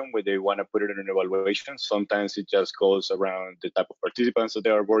inclusion when they want to put it in an evaluation. Sometimes it just goes around the type of participants that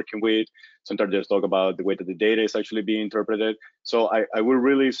they are working with. Sometimes they talk about the way that the data is actually being interpreted. So I would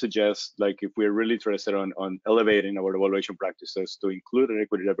really suggest, like, if we're really interested on elevating our evaluation practices to include an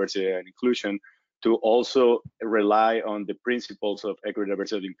equity, diversity, and inclusion, to also rely on the principles of equity,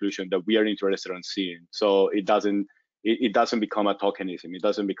 diversity, and inclusion that we are interested in seeing. So it doesn't become a tokenism. It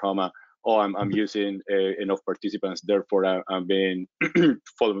doesn't become I'm using enough participants, therefore I'm being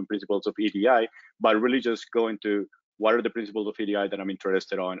following principles of EDI, but really just going to what are the principles of EDI that I'm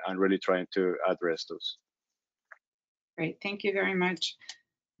interested on and really trying to address those. Great, thank you very much.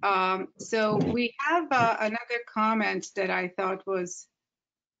 So we have another comment that I thought was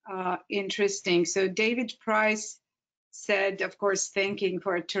interesting. So David Price said, of course, thanking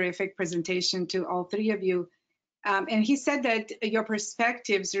for a terrific presentation to all three of you. And he said that your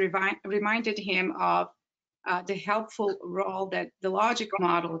perspectives reminded him of the helpful role that the logic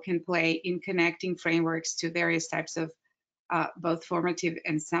model can play in connecting frameworks to various types of both formative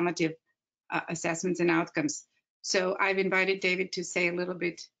and summative assessments and outcomes. So I've invited David to say a little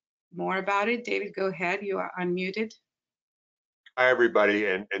bit more about it. David, go ahead. You are unmuted. Hi, everybody,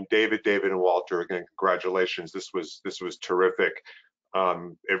 and David, and Walter, again, congratulations. This was terrific.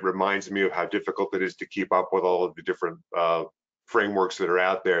 It reminds me of how difficult it is to keep up with all of the different frameworks that are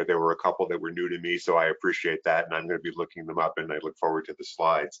out there. There were a couple that were new to me, so I appreciate that, and I'm going to be looking them up, and I look forward to the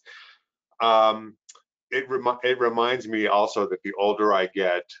slides. It reminds me also that the older I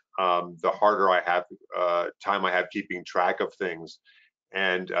get, the harder I have time I have keeping track of things.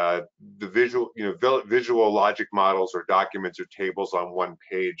 And the visual logic models or documents or tables on one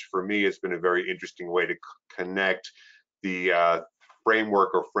page, for me, has been a very interesting way to connect the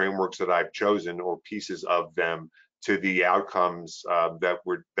framework or frameworks that I've chosen or pieces of them to the outcomes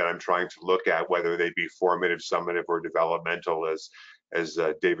that I'm trying to look at, whether they be formative, summative, or developmental, as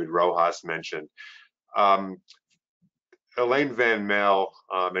David Rojas mentioned. Elaine Van Mel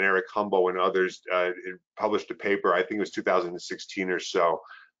and Eric Humbo and others published a paper, I think it was 2016 or so,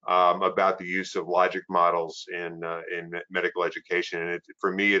 about the use of logic models in medical education. And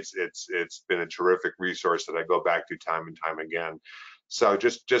for me, it's been a terrific resource that I go back to time and time again. So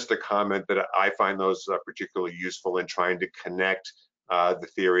just a comment that I find those particularly useful in trying to connect the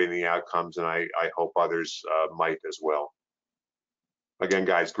theory and the outcomes, and I hope others might as well. Again,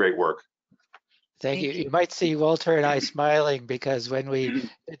 guys, great work. Thank you. You might see Walter and I smiling because when we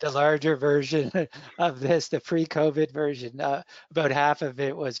did the larger version of this, the pre-COVID version, about half of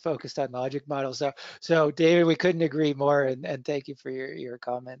it was focused on logic models. So David, we couldn't agree more, and thank you for your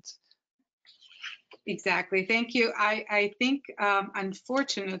comments. Exactly. Thank you. I think,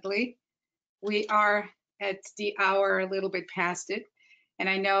 unfortunately, we are at the hour, a little bit past it. And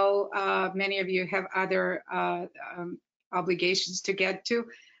I know many of you have other obligations to get to.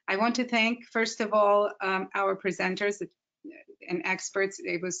 I want to thank, first of all, our presenters and experts.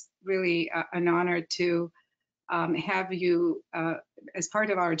 It was really an honor to have you as part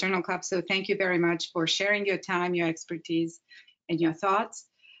of our journal club. So thank you very much for sharing your time, your expertise, and your thoughts.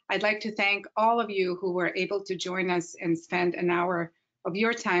 I'd like to thank all of you who were able to join us and spend an hour of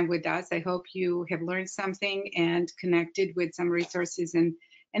your time with us. I hope you have learned something and connected with some resources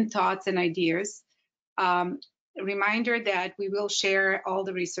and thoughts and ideas. A reminder that we will share all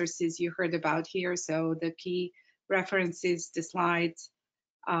the resources you heard about here, so the key references, the slides,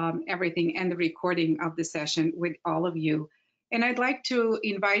 everything, and the recording of the session with all of you. And I'd like to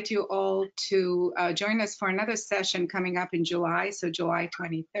invite you all to join us for another session coming up in July, so July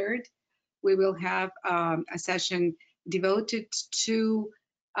 23rd. We will have a session devoted to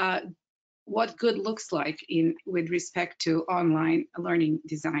what good looks like with respect to online learning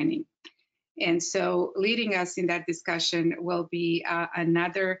designing. And so leading us in that discussion will be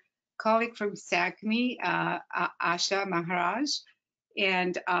another colleague from SACME, Asha Maharaj,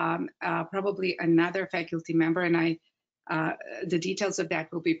 and probably another faculty member. And the details of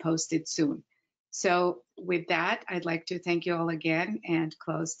that will be posted soon. So with that, I'd like to thank you all again and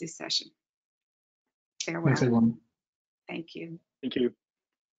close this session. Farewell. Thanks, everyone. Thank you. Thank you.